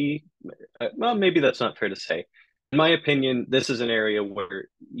simplicity, well, maybe that's not fair to say. In my opinion, this is an area where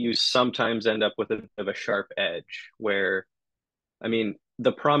you sometimes end up with a bit of a sharp edge where, I mean,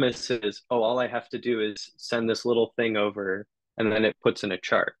 the promise is, oh, all I have to do is send this little thing over and then it puts in a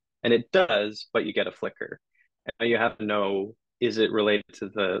chart. And it does, but you get a flicker. And now you have to know, is it related to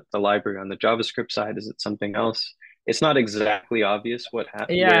the library on the JavaScript side? Is it something else? It's not exactly obvious Yeah,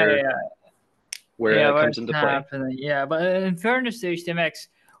 yeah, yeah. where Yeah, that what's comes into play. happening? Yeah, but in fairness to HTMX,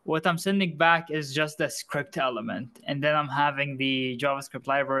 what I'm sending back is just the script element, and then I'm having the JavaScript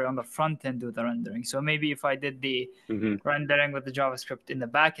library on the front end do the rendering. So maybe if I did the Hmm. rendering with the JavaScript in the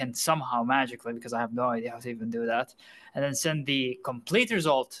back end somehow magically, because I have no idea how to even do that, and then send the complete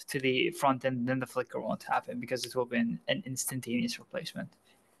result to the front end, then the flicker won't happen because it will be an instantaneous replacement.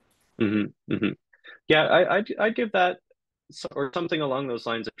 Hmm. Hmm. Yeah, I'd give that or something along those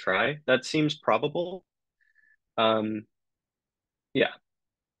lines a try. That seems probable. Um, yeah,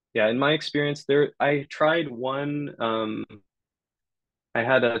 yeah. In my experience, I tried one. I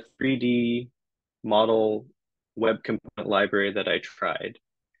had a 3D model web component library that I tried,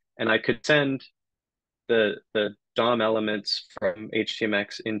 and I could send the DOM elements from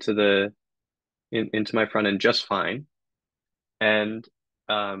HTMX into my front end just fine, and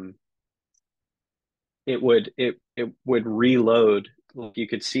um, it would reload. Like you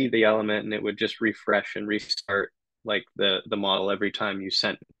could see the element, and it would just refresh and restart like the model every time you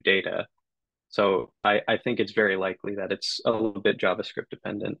sent data. So I think it's very likely that it's a little bit JavaScript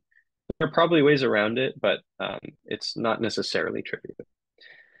dependent. There are probably ways around it, but it's not necessarily trivial.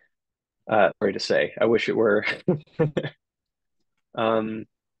 Sorry to say. I wish it were. um,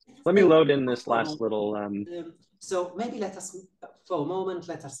 Let me Hey, load in this hold on. last little. So maybe let us, for a moment,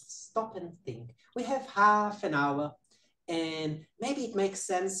 let us stop and think. We have half an hour, and maybe it makes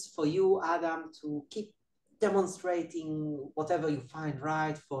sense for you, Adam, to keep demonstrating whatever you find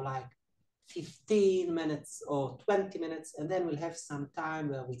right for like 15 minutes or 20 minutes, and then we'll have some time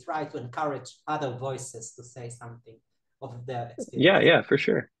where we try to encourage other voices to say something of their Yeah, experience. yeah, for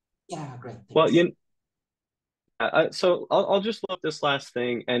sure. Yeah, great, Well, thanks. so I'll just load this last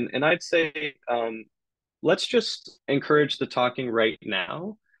thing, and I'd say let's just encourage the talking right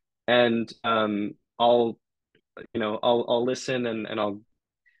now, and I'll listen and I'll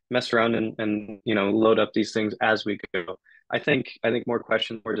mess around and load up these things as we go. I think more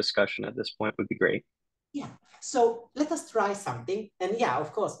questions, more discussion at this point would be great. Yeah. So let us try something. And yeah,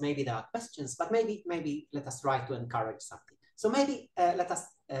 of course, maybe there are questions, but maybe let us try to encourage something. So maybe let us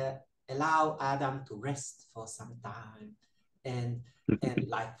allow Adam to rest for some time and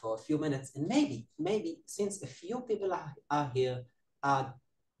like for a few minutes. And maybe since a few people are here, are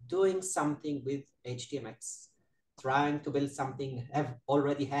doing something with HTMX, trying to build something, have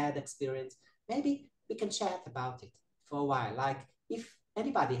already had experience, maybe we can chat about it for a while. Like if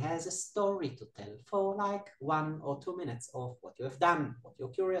anybody has a story to tell for like 1 or 2 minutes of what you have done, what you're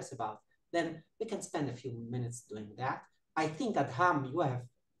curious about, then we can spend a few minutes doing that. I think at Ham, you have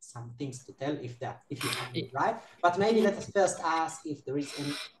some things to tell if you have them, right? But maybe let us first ask if there is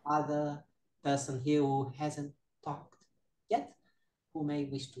any other person here who hasn't talked yet, who may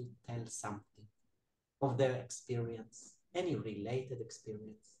wish to tell something of their experience, any related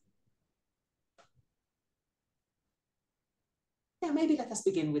experience. Yeah, maybe let us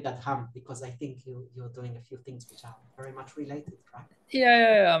begin with Adham, because I think you're doing a few things which are very much related, right?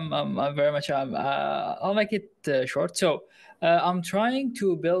 Yeah, I'm very much. I'll make it short. So, I'm trying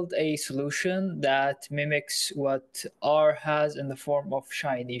to build a solution that mimics what R has in the form of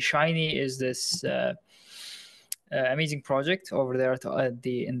Shiny. Shiny is this amazing project over there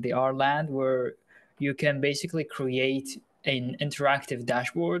in the R land where you can basically create an interactive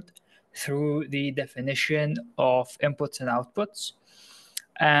dashboard through the definition of inputs and outputs,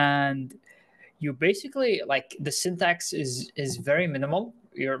 and you basically like the syntax is very minimal.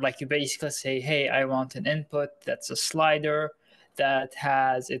 You basically say, hey, I want an input that's a slider that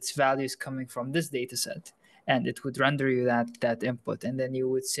has its values coming from this data set, and it would render you that input. And then you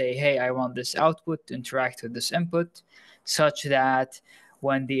would say, hey, I want this output to interact with this input such that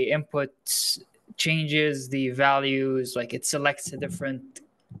when the input changes the values, like it selects a different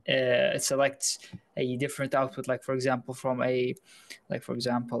output, like for example from a like for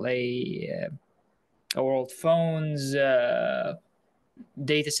example a world phones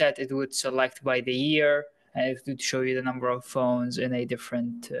data set. It would select by the year, and it would show you the number of phones in a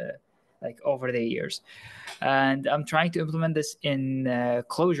different like over the years. And I'm trying to implement this in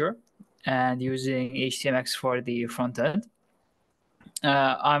Clojure and using HTMX for the front end.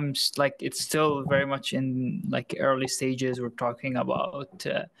 Like it's still very much in like early stages. We're talking about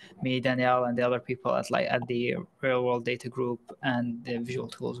me, Danielle, and the other people at the real world data group and the visual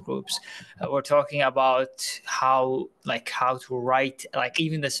tools groups. We're talking about how to write, like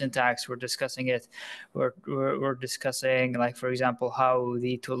even the syntax. We're discussing it. We're discussing, like for example, how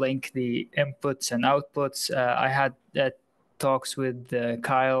to link the inputs and outputs. I had talks with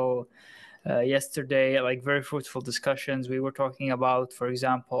Kyle yesterday, like very fruitful discussions. We were talking about, for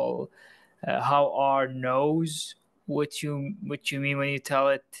example, how R knows what you mean when you tell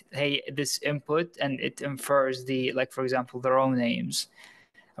it, hey, this input, and it infers the, like for example, the row names,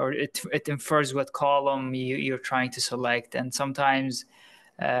 or it infers what column you're trying to select. And sometimes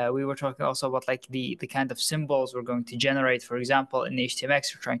we were talking also about like the kind of symbols we're going to generate. For example, in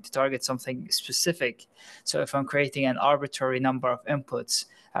HTMX, we're trying to target something specific. So if I'm creating an arbitrary number of inputs,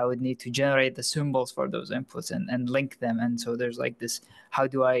 I would need to generate the symbols for those inputs and link them. And so there's like this, how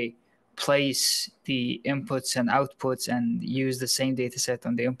do I place the inputs and outputs and use the same data set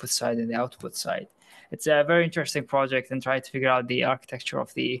on the input side and the output side? It's a very interesting project, and try to figure out the architecture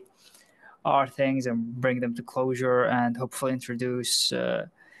of the R things and bring them to Clojure, and hopefully introduce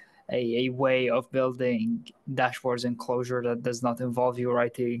a way of building dashboards in Clojure that does not involve you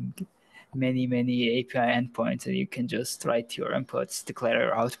writing many API endpoints, and you can just write your inputs, declare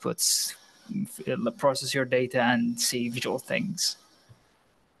your outputs, process your data, and see visual things.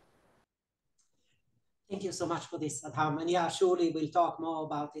 Thank you so much for this, Adham. And yeah, surely we'll talk more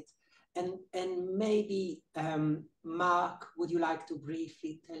about it. And maybe, Mark, would you like to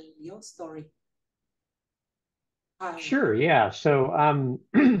briefly tell your story? Sure, yeah. So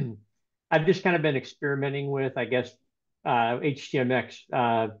I've just kind of been experimenting with, I guess,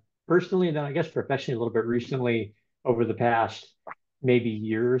 HTMX personally, and then I guess professionally a little bit recently over the past maybe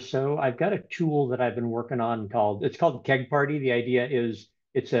year or so. I've got a tool that I've been working on called Keg Party. The idea is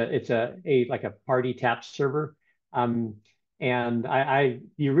it's a like a party tap server. And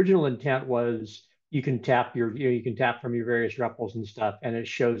the original intent was you can tap you can tap from your various REPLs and stuff, and it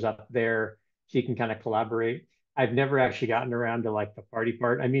shows up there so you can kind of collaborate. I've never actually gotten around to like the party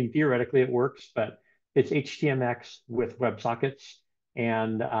part. I mean, theoretically it works, but it's HTMX with WebSockets,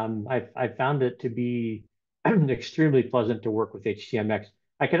 and I found it to be extremely pleasant to work with HTMX.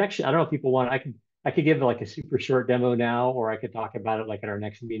 I don't know if people want, I could give like a super short demo now, or I could talk about it like at our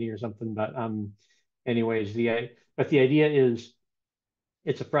next meeting or something. But anyways, the idea is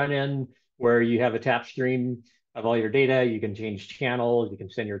it's a front end where you have a tap stream of all your data. You can change channels. You can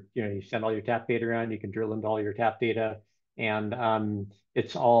send you send all your tap data around. You can drill into all your tap data, and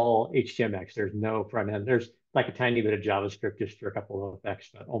it's all HTMX. There's no front end. There's like a tiny bit of JavaScript just for a couple of effects,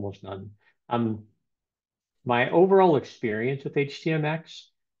 but almost none. My overall experience with HTMX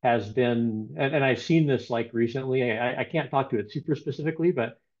has been, and I've seen this like recently. I can't talk to it super specifically,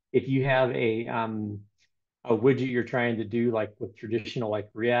 but if you have a widget you're trying to do like with traditional like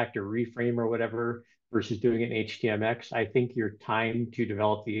React or Reframe or whatever versus doing it in HTMX, I think your time to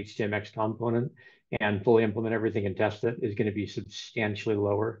develop the HTMX component and fully implement everything and test it is going to be substantially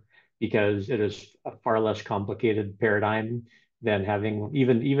lower because it is a far less complicated paradigm than having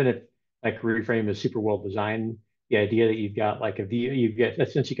even if like Reframe is super well designed. The idea that you've got like a view, you've got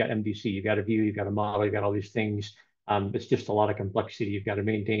since you got MVC, you've got a view, you've got a model, you've got all these things. It's just a lot of complexity. You've got to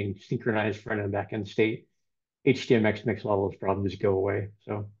maintain synchronized front and back end state. HTMX makes a lot of those problems go away.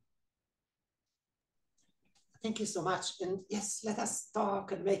 So thank you so much. And yes, let us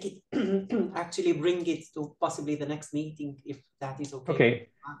talk and make it actually bring it to possibly the next meeting if that is okay. Okay.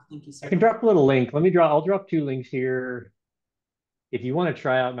 Thank you so I can much. drop a little link. I'll drop 2 links here. If you want to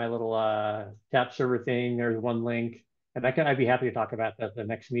try out my little tap server thing, there's 1 link. And I'd be happy to talk about that at the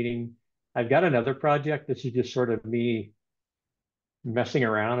next meeting. I've got another project. This is just sort of me messing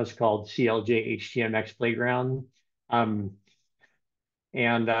around. It's called CLJ HTMX Playground.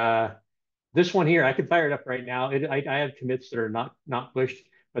 This one here, I could fire it up right now. I have commits that are not pushed,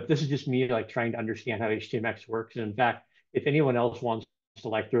 but this is just me like trying to understand how HTMX works. And in fact, if anyone else wants to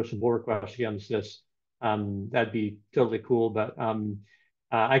like throw some pull requests against this, that'd be totally cool. But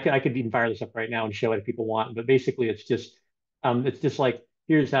I could even fire this up right now and show it if people want. But basically, it's just like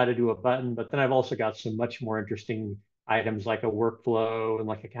here's how to do a button. But then I've also got some much more interesting items like a workflow and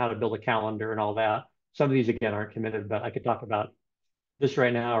like how to build a calendar and all that. Some of these again aren't committed, but I could talk about this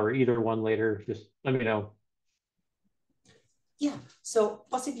right now or either one later. Just let me know. Yeah, so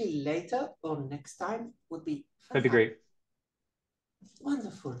possibly later or next time would be fantastic. That'd be great.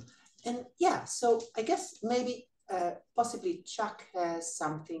 Wonderful. And yeah, so I guess maybe possibly Chuck has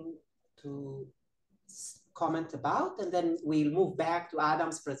something to comment about, and then we'll move back to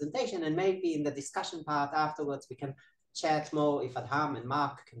Adam's presentation, and maybe in the discussion part afterwards we can chat more. If Adam and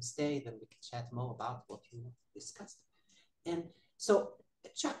Mark can stay, then we can chat more about what you discussed. And so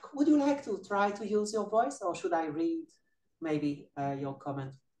Chuck, would you like to try to use your voice, or should I read maybe your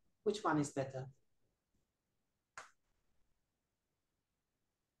comment? Which one is better?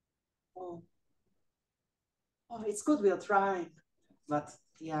 Oh, it's good we're trying, but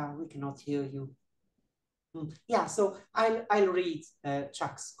yeah, we cannot hear you. Yeah, so I'll read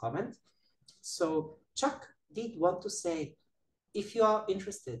Chuck's comment. So Chuck did want to say, if you are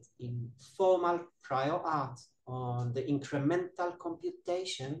interested in formal prior art on the incremental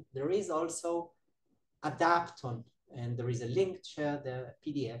computation, there is also Adapton, and there is a link to share the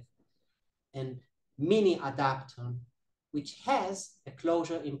PDF, and mini Adapton, which has a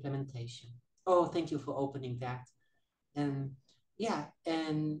Clojure implementation. Oh, thank you for opening that. And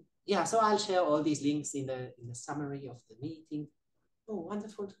yeah, so I'll share all these links in the summary of the meeting. Oh,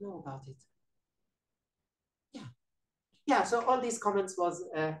 wonderful to know about it. Yeah, so all these comments was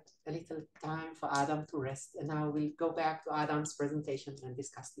a little time for Adam to rest, and now we'll go back to Adam's presentation and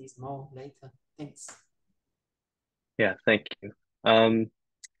discuss these more later. Thanks. Yeah, thank you.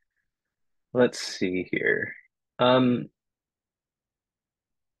 Let's see here.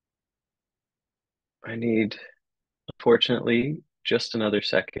 I need, unfortunately, just another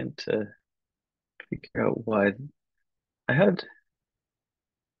second to figure out why I had,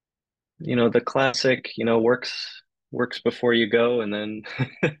 the classic, works before you go, and then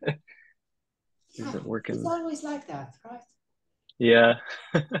isn't working. It's always like that, right? Yeah.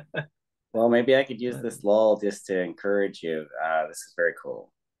 Well, maybe I could use this lull just to encourage you. This is very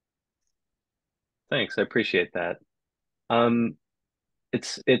cool. Thanks, I appreciate that.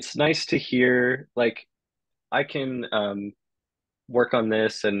 It's nice to hear, like, I can work on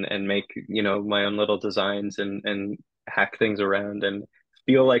this and make, my own little designs and hack things around and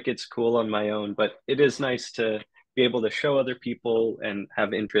feel like it's cool on my own, but it is nice to be able to show other people and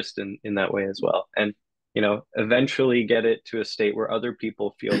have interest in that way as well. And, eventually get it to a state where other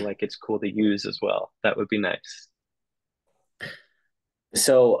people feel like it's cool to use as well. That would be nice.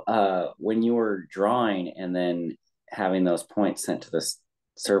 So when you were drawing and then having those points sent to the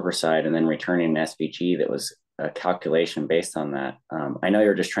server side and then returning an SVG that was a calculation based on that, I know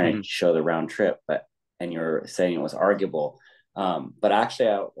you're just trying to show the round trip, and you're saying it was arguable. But actually,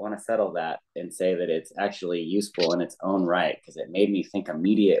 I want to settle that and say that it's actually useful in its own right, because it made me think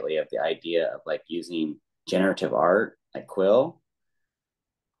immediately of the idea of like using generative art like Quill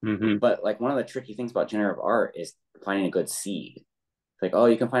But like one of the tricky things about generative art is finding a good seed. Like, oh,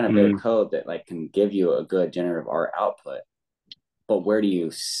 you can find a bit of code that like can give you a good generative art output, but where do you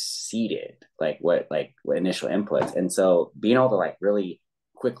seed it? Like what initial inputs? And so being able to like really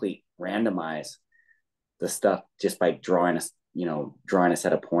quickly randomize the stuff just by drawing a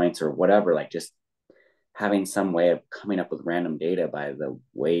set of points or whatever, like just having some way of coming up with random data by the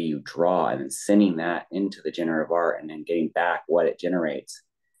way you draw and then sending that into the generative art and then getting back what it generates,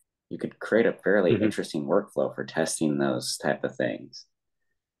 you could create a fairly interesting workflow for testing those type of things.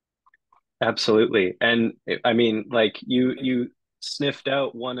 Absolutely. And I mean, like you sniffed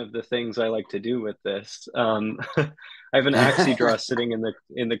out one of the things I like to do with this. I have an AxiDraw sitting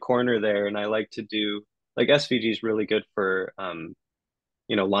in the corner there, and I like to do like SVG is really good for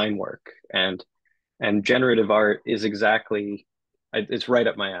line work, and generative art is exactly it's right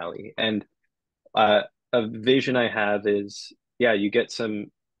up my alley. And a vision I have is, yeah, you get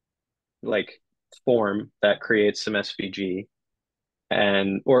some like form that creates some SVG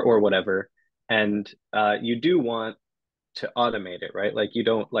and or whatever, and you do want to automate it, right? Like you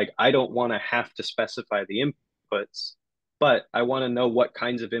don't like I don't want to have to specify the inputs, but I want to know what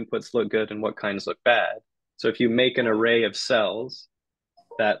kinds of inputs look good and what kinds look bad. So if you make an array of cells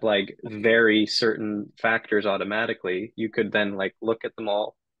that like vary certain factors automatically, you could then like look at them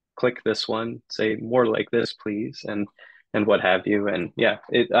all, click this one, say more like this, please, and what have you. And yeah,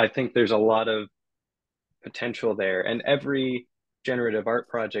 I think there's a lot of potential there. And every generative art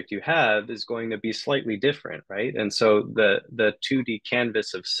project you have is going to be slightly different, right? And so the 2D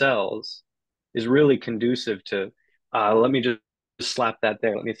canvas of cells is really conducive to let me just slap that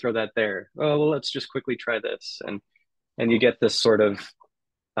there, let me throw that there. Oh, well, let's just quickly try this. And you get this sort of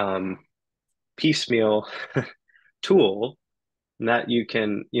piecemeal tool that you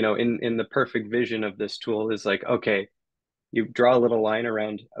can, in the perfect vision of this tool is like, okay, you draw a little line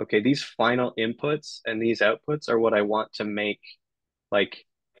around, okay, these final inputs and these outputs are what I want to make, like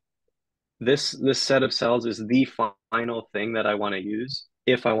this set of cells is the final thing that I want to use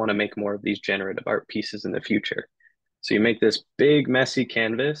if I want to make more of these generative art pieces in the future. So you make this big messy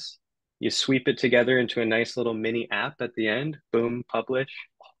canvas, you sweep it together into a nice little mini app at the end, boom, publish.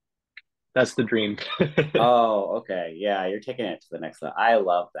 That's the dream. Oh, okay. Yeah, you're taking it to the next level. I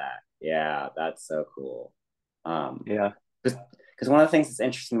love that. Yeah, that's so cool. Yeah. Because one of the things that's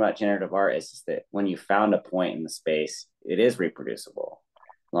interesting about generative art is just that when you found a point in the space, it is reproducible.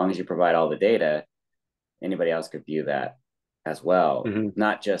 As long as you provide all the data, anybody else could view that as well.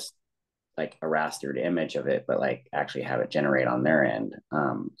 Not just like a rastered image of it, but like actually have it generate on their end.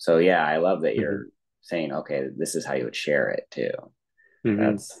 So yeah, I love that you're saying, okay, this is how you would share it too.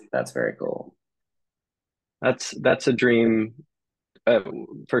 That's very cool. That's a dream,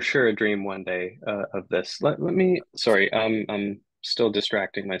 for sure, a dream one day of this. Let me, sorry, I'm still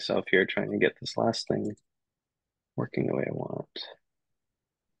distracting myself here trying to get this last thing working the way I want.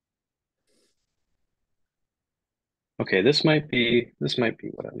 Okay, this might be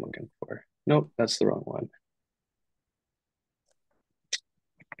what I'm looking for. Nope, that's the wrong one.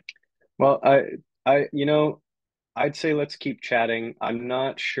 Well, I'd say let's keep chatting. I'm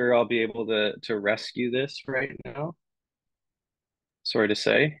not sure I'll be able to rescue this right now. Sorry to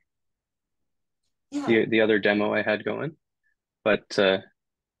say. Yeah. The other demo I had going, but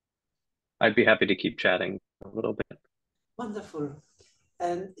I'd be happy to keep chatting a little bit. Wonderful.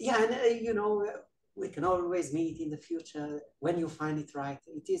 And yeah, and we can always meet in the future when you find it right.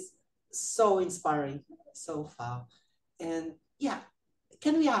 It is so inspiring so far. And yeah,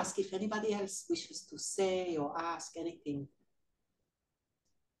 can we ask if anybody else wishes to say or ask anything?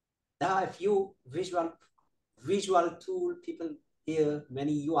 There are a few visual tool people here,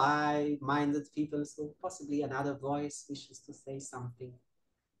 many UI minded people, so possibly another voice wishes to say something.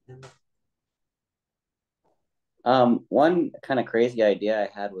 And one kind of crazy idea I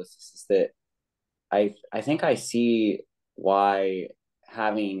had was is that I think I see why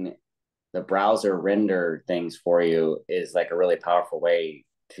having the browser render things for you is like a really powerful way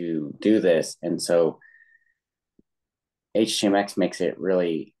to do this. And so HTMX makes it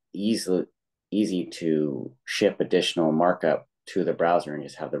really easy to ship additional markup to the browser and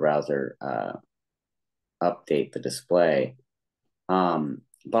just have the browser update the display. But on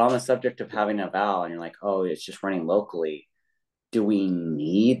the subject of having a val and you're like, oh, it's just running locally, do we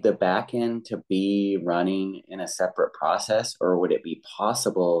need the backend to be running in a separate process, or would it be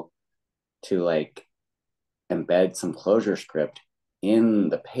possible to like embed some Clojure script in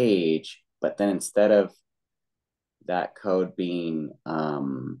the page, but then instead of that code being,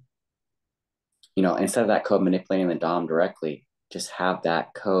 instead of that code manipulating the DOM directly, just have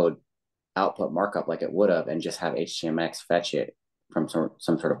that code output markup like it would have and just have HTMX fetch it from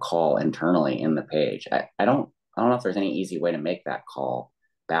some sort of call internally in the page. I don't know if there's any easy way to make that call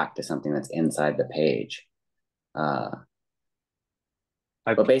back to something that's inside the page. But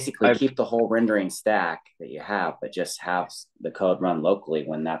basically keep the whole rendering stack that you have, but just have the code run locally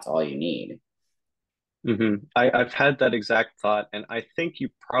when that's all you need. I've had that exact thought, and I think you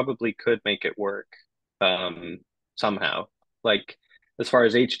probably could make it work somehow. Like, as far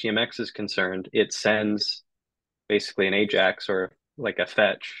as HTMX is concerned, it sends basically an AJAX or like a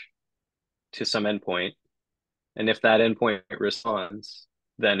fetch to some endpoint. And if that endpoint responds,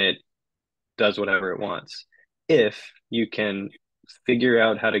 then it does whatever it wants. If you can figure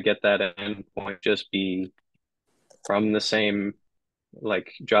out how to get that endpoint just be from the same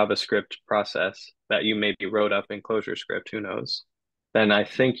like JavaScript process that you maybe wrote up in Clojure script, who knows, then I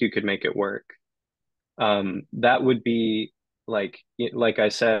think you could make it work. That would be like I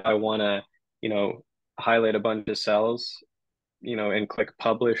said, I want to, highlight a bunch of cells, and click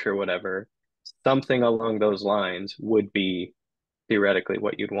publish or whatever. Something along those lines would be theoretically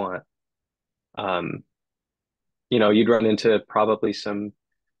what you'd want. You'd run into probably some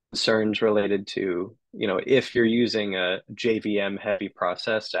concerns related to, if you're using a JVM heavy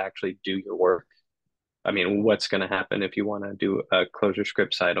process to actually do your work. I mean, what's going to happen if you want to do a Clojure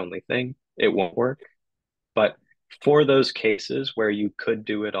script side only thing? It won't work. But for those cases where you could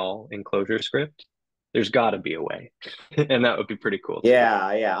do it all in Clojure script, there's got to be a way. And that would be pretty cool.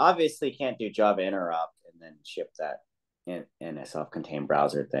 Yeah. Obviously, you can't do Java interrupt and then ship that in a self-contained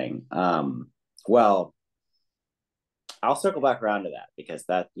browser thing. Well, I'll circle back around to that because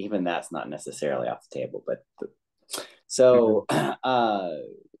that's not necessarily off the table. But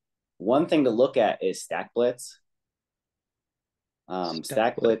one thing to look at is StackBlitz.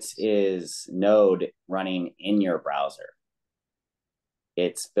 StackBlitz is Node running in your browser.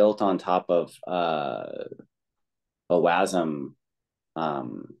 It's built on top of a WASM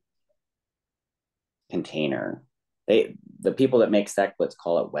container. The people that make StackBlitz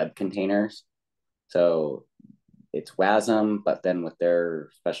call it web containers. So it's WASM, but then with their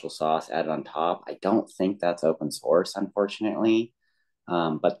special sauce added on top. I don't think that's open source, unfortunately.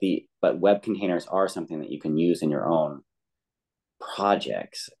 But web containers are something that you can use in your own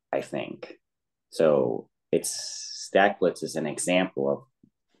projects, I think. So StackBlitz is an example of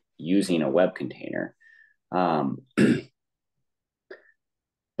using a web container. But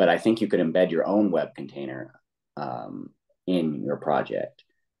I think you could embed your own web container in your project.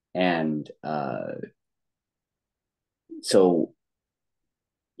 And so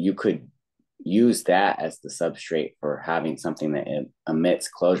you could use that as the substrate for having something that emits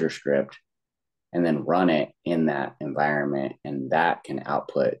Clojure script and then run it in that environment, and that can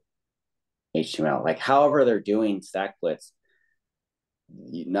output HTML. Like however they're doing StackBlitz,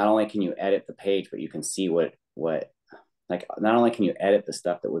 not only can you edit the page, but you can see what not only can you edit the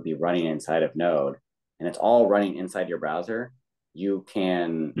stuff that would be running inside of Node, and it's all running inside your browser, you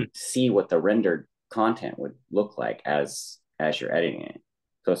can see what the rendered content would look like as you're editing it.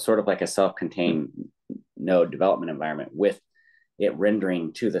 So it's sort of like a self-contained Node development environment with it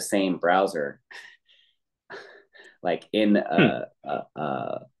rendering to the same browser, like in a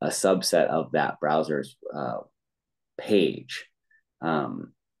subset of that browser's page.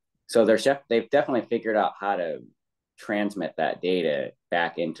 So they've definitely figured out how to transmit that data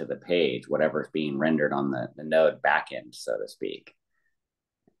back into the page, whatever's being rendered on the Node backend, so to speak.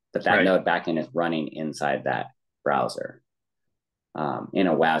 But that Node backend is running inside that browser in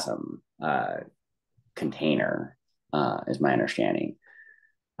a WASM container, is my understanding.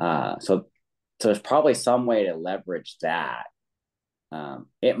 So there's probably some way to leverage that.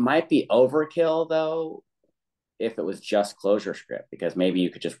 It might be overkill, though, if it was just Clojure script, because maybe you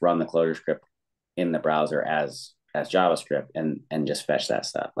could just run the Clojure script in the browser as JavaScript and just fetch that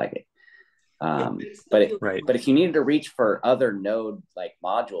stuff like it. But if you needed to reach for other Node like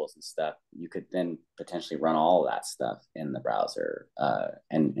modules and stuff, you could then potentially run all of that stuff in the browser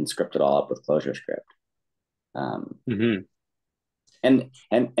and script it all up with Clojure script. And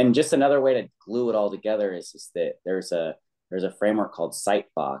just another way to glue it all together is that there's a framework called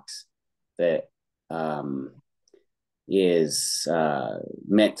Sitebox that is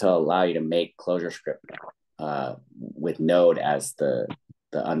meant to allow you to make Clojure script with Node as the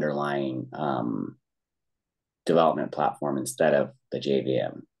underlying development platform instead of the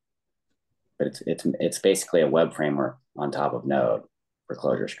JVM. But it's basically a web framework on top of Node for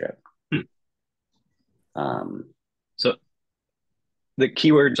Clojure script. So the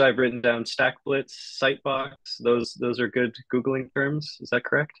keywords I've written down: StackBlitz, Sitebox, those are good Googling terms. Is that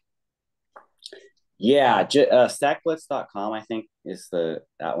correct? Yeah, stackblitz.com, I think, is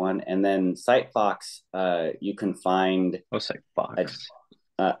that one. And then Sitefox, you can find Sitefox.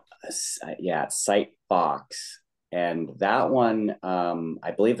 Yeah, Sitefox. And that one,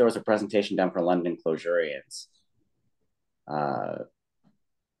 I believe there was a presentation done for London Clojurians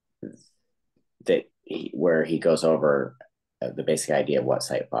where he goes over the basic idea of what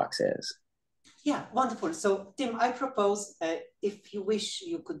Sitefox is. Yeah, wonderful. So, Tim, I propose if you wish,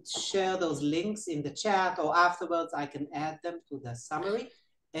 you could share those links in the chat, or afterwards I can add them to the summary.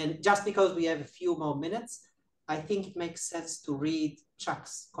 And just because we have a few more minutes, I think it makes sense to read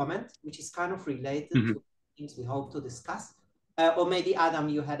Chuck's comment, which is kind of related to things we hope to discuss. Or maybe, Adam,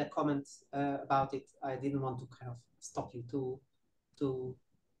 you had a comment about it. I didn't want to kind of stop you to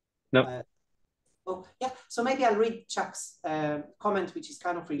No. Oh, yeah. So maybe I'll read Chuck's comment, which is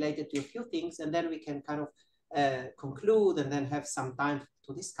kind of related to a few things, and then we can kind of conclude and then have some time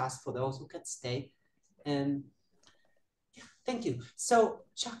to discuss for those who can stay. And yeah, thank you. So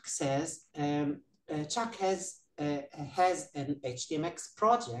Chuck says, Chuck has an HTMX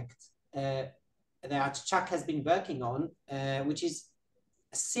project that Chuck has been working on, which is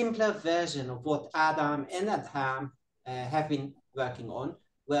a simpler version of what Adam and Adham have been working on,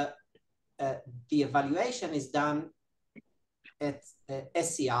 where the evaluation is done at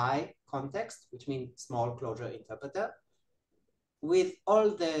SCI context, which means small closure interpreter, with all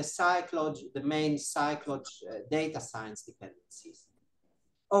the Scicloj, the main Scicloj data science dependencies.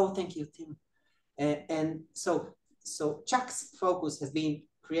 Oh, thank you, Tim. And so Chuck's focus has been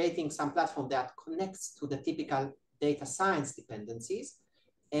creating some platform that connects to the typical data science dependencies,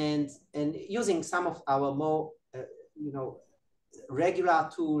 and using some of our more, regular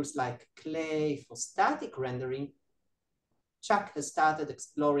tools like Clay for static rendering. Chuck has started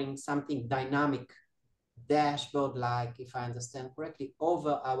exploring something dynamic, dashboard-like, if I understand correctly,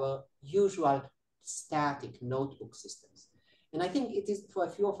 over our usual static notebook systems. And I think it is, for a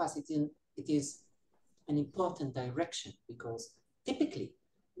few of us, it is an important direction, because typically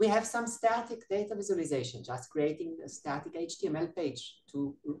we have some static data visualization, just creating a static HTML page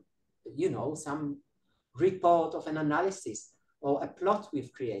to, some report of an analysis or a plot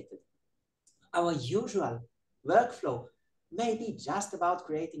we've created. Our usual workflow may be just about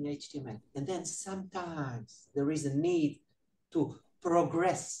creating HTML. And then sometimes there is a need to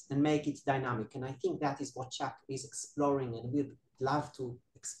progress and make it dynamic. And I think that is what Chuck is exploring, and we'd love to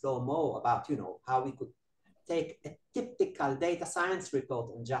explore more about, how we could take a typical data science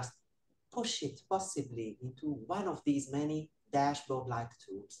report and just push it possibly into one of these many dashboard-like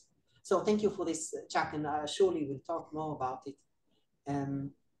tools. So thank you for this, Chuck, and surely we'll talk more about it.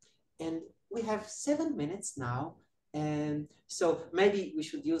 And we have 7 minutes now. And so maybe we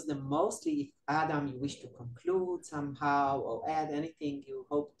should use them mostly if, Adam, you wish to conclude somehow or add anything you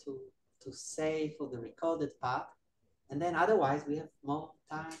hope to say for the recorded part. And then otherwise we have more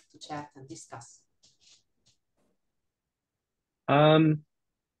time to chat and discuss.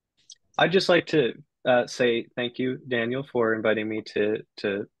 I'd just like to say thank you, Daniel, for inviting me to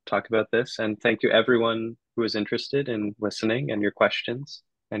talk about this. And thank you everyone who is interested in listening and your questions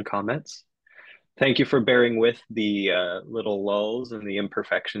and comments. Thank you for bearing with the little lulls and the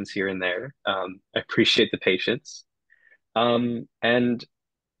imperfections here and there. I appreciate the patience. And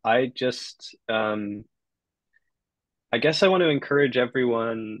I just, I guess I want to encourage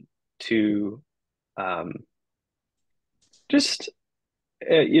everyone to just,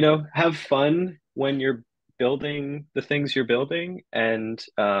 have fun when you're building the things you're building, and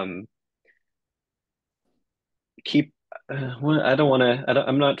keep, I don't want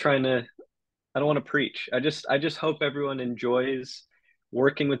to preach. I just hope everyone enjoys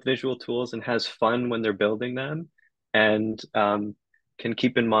working with visual tools and has fun when they're building them, and can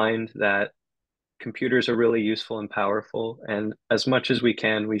keep in mind that computers are really useful and powerful. And as much as we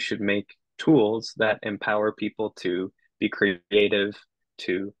can, we should make tools that empower people to be creative,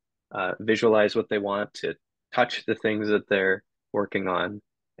 to visualize what they want, to touch the things that they're working on.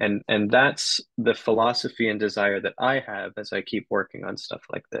 And that's the philosophy and desire that I have as I keep working on stuff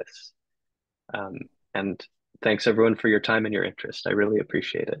like this. And thanks everyone for your time and your interest. I really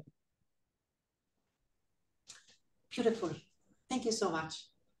appreciate it. Beautiful. Thank you so much.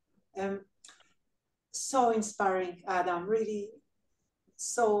 So inspiring, Adam, really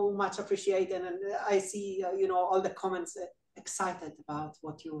so much appreciated. And I see, all the comments excited about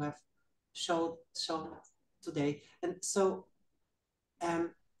what you have shown today. And so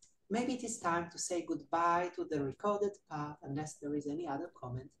maybe it is time to say goodbye to the recorded part, unless there is any other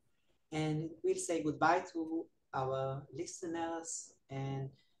comment. And we'll say goodbye to our listeners and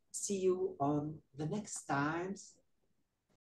see you on the next times.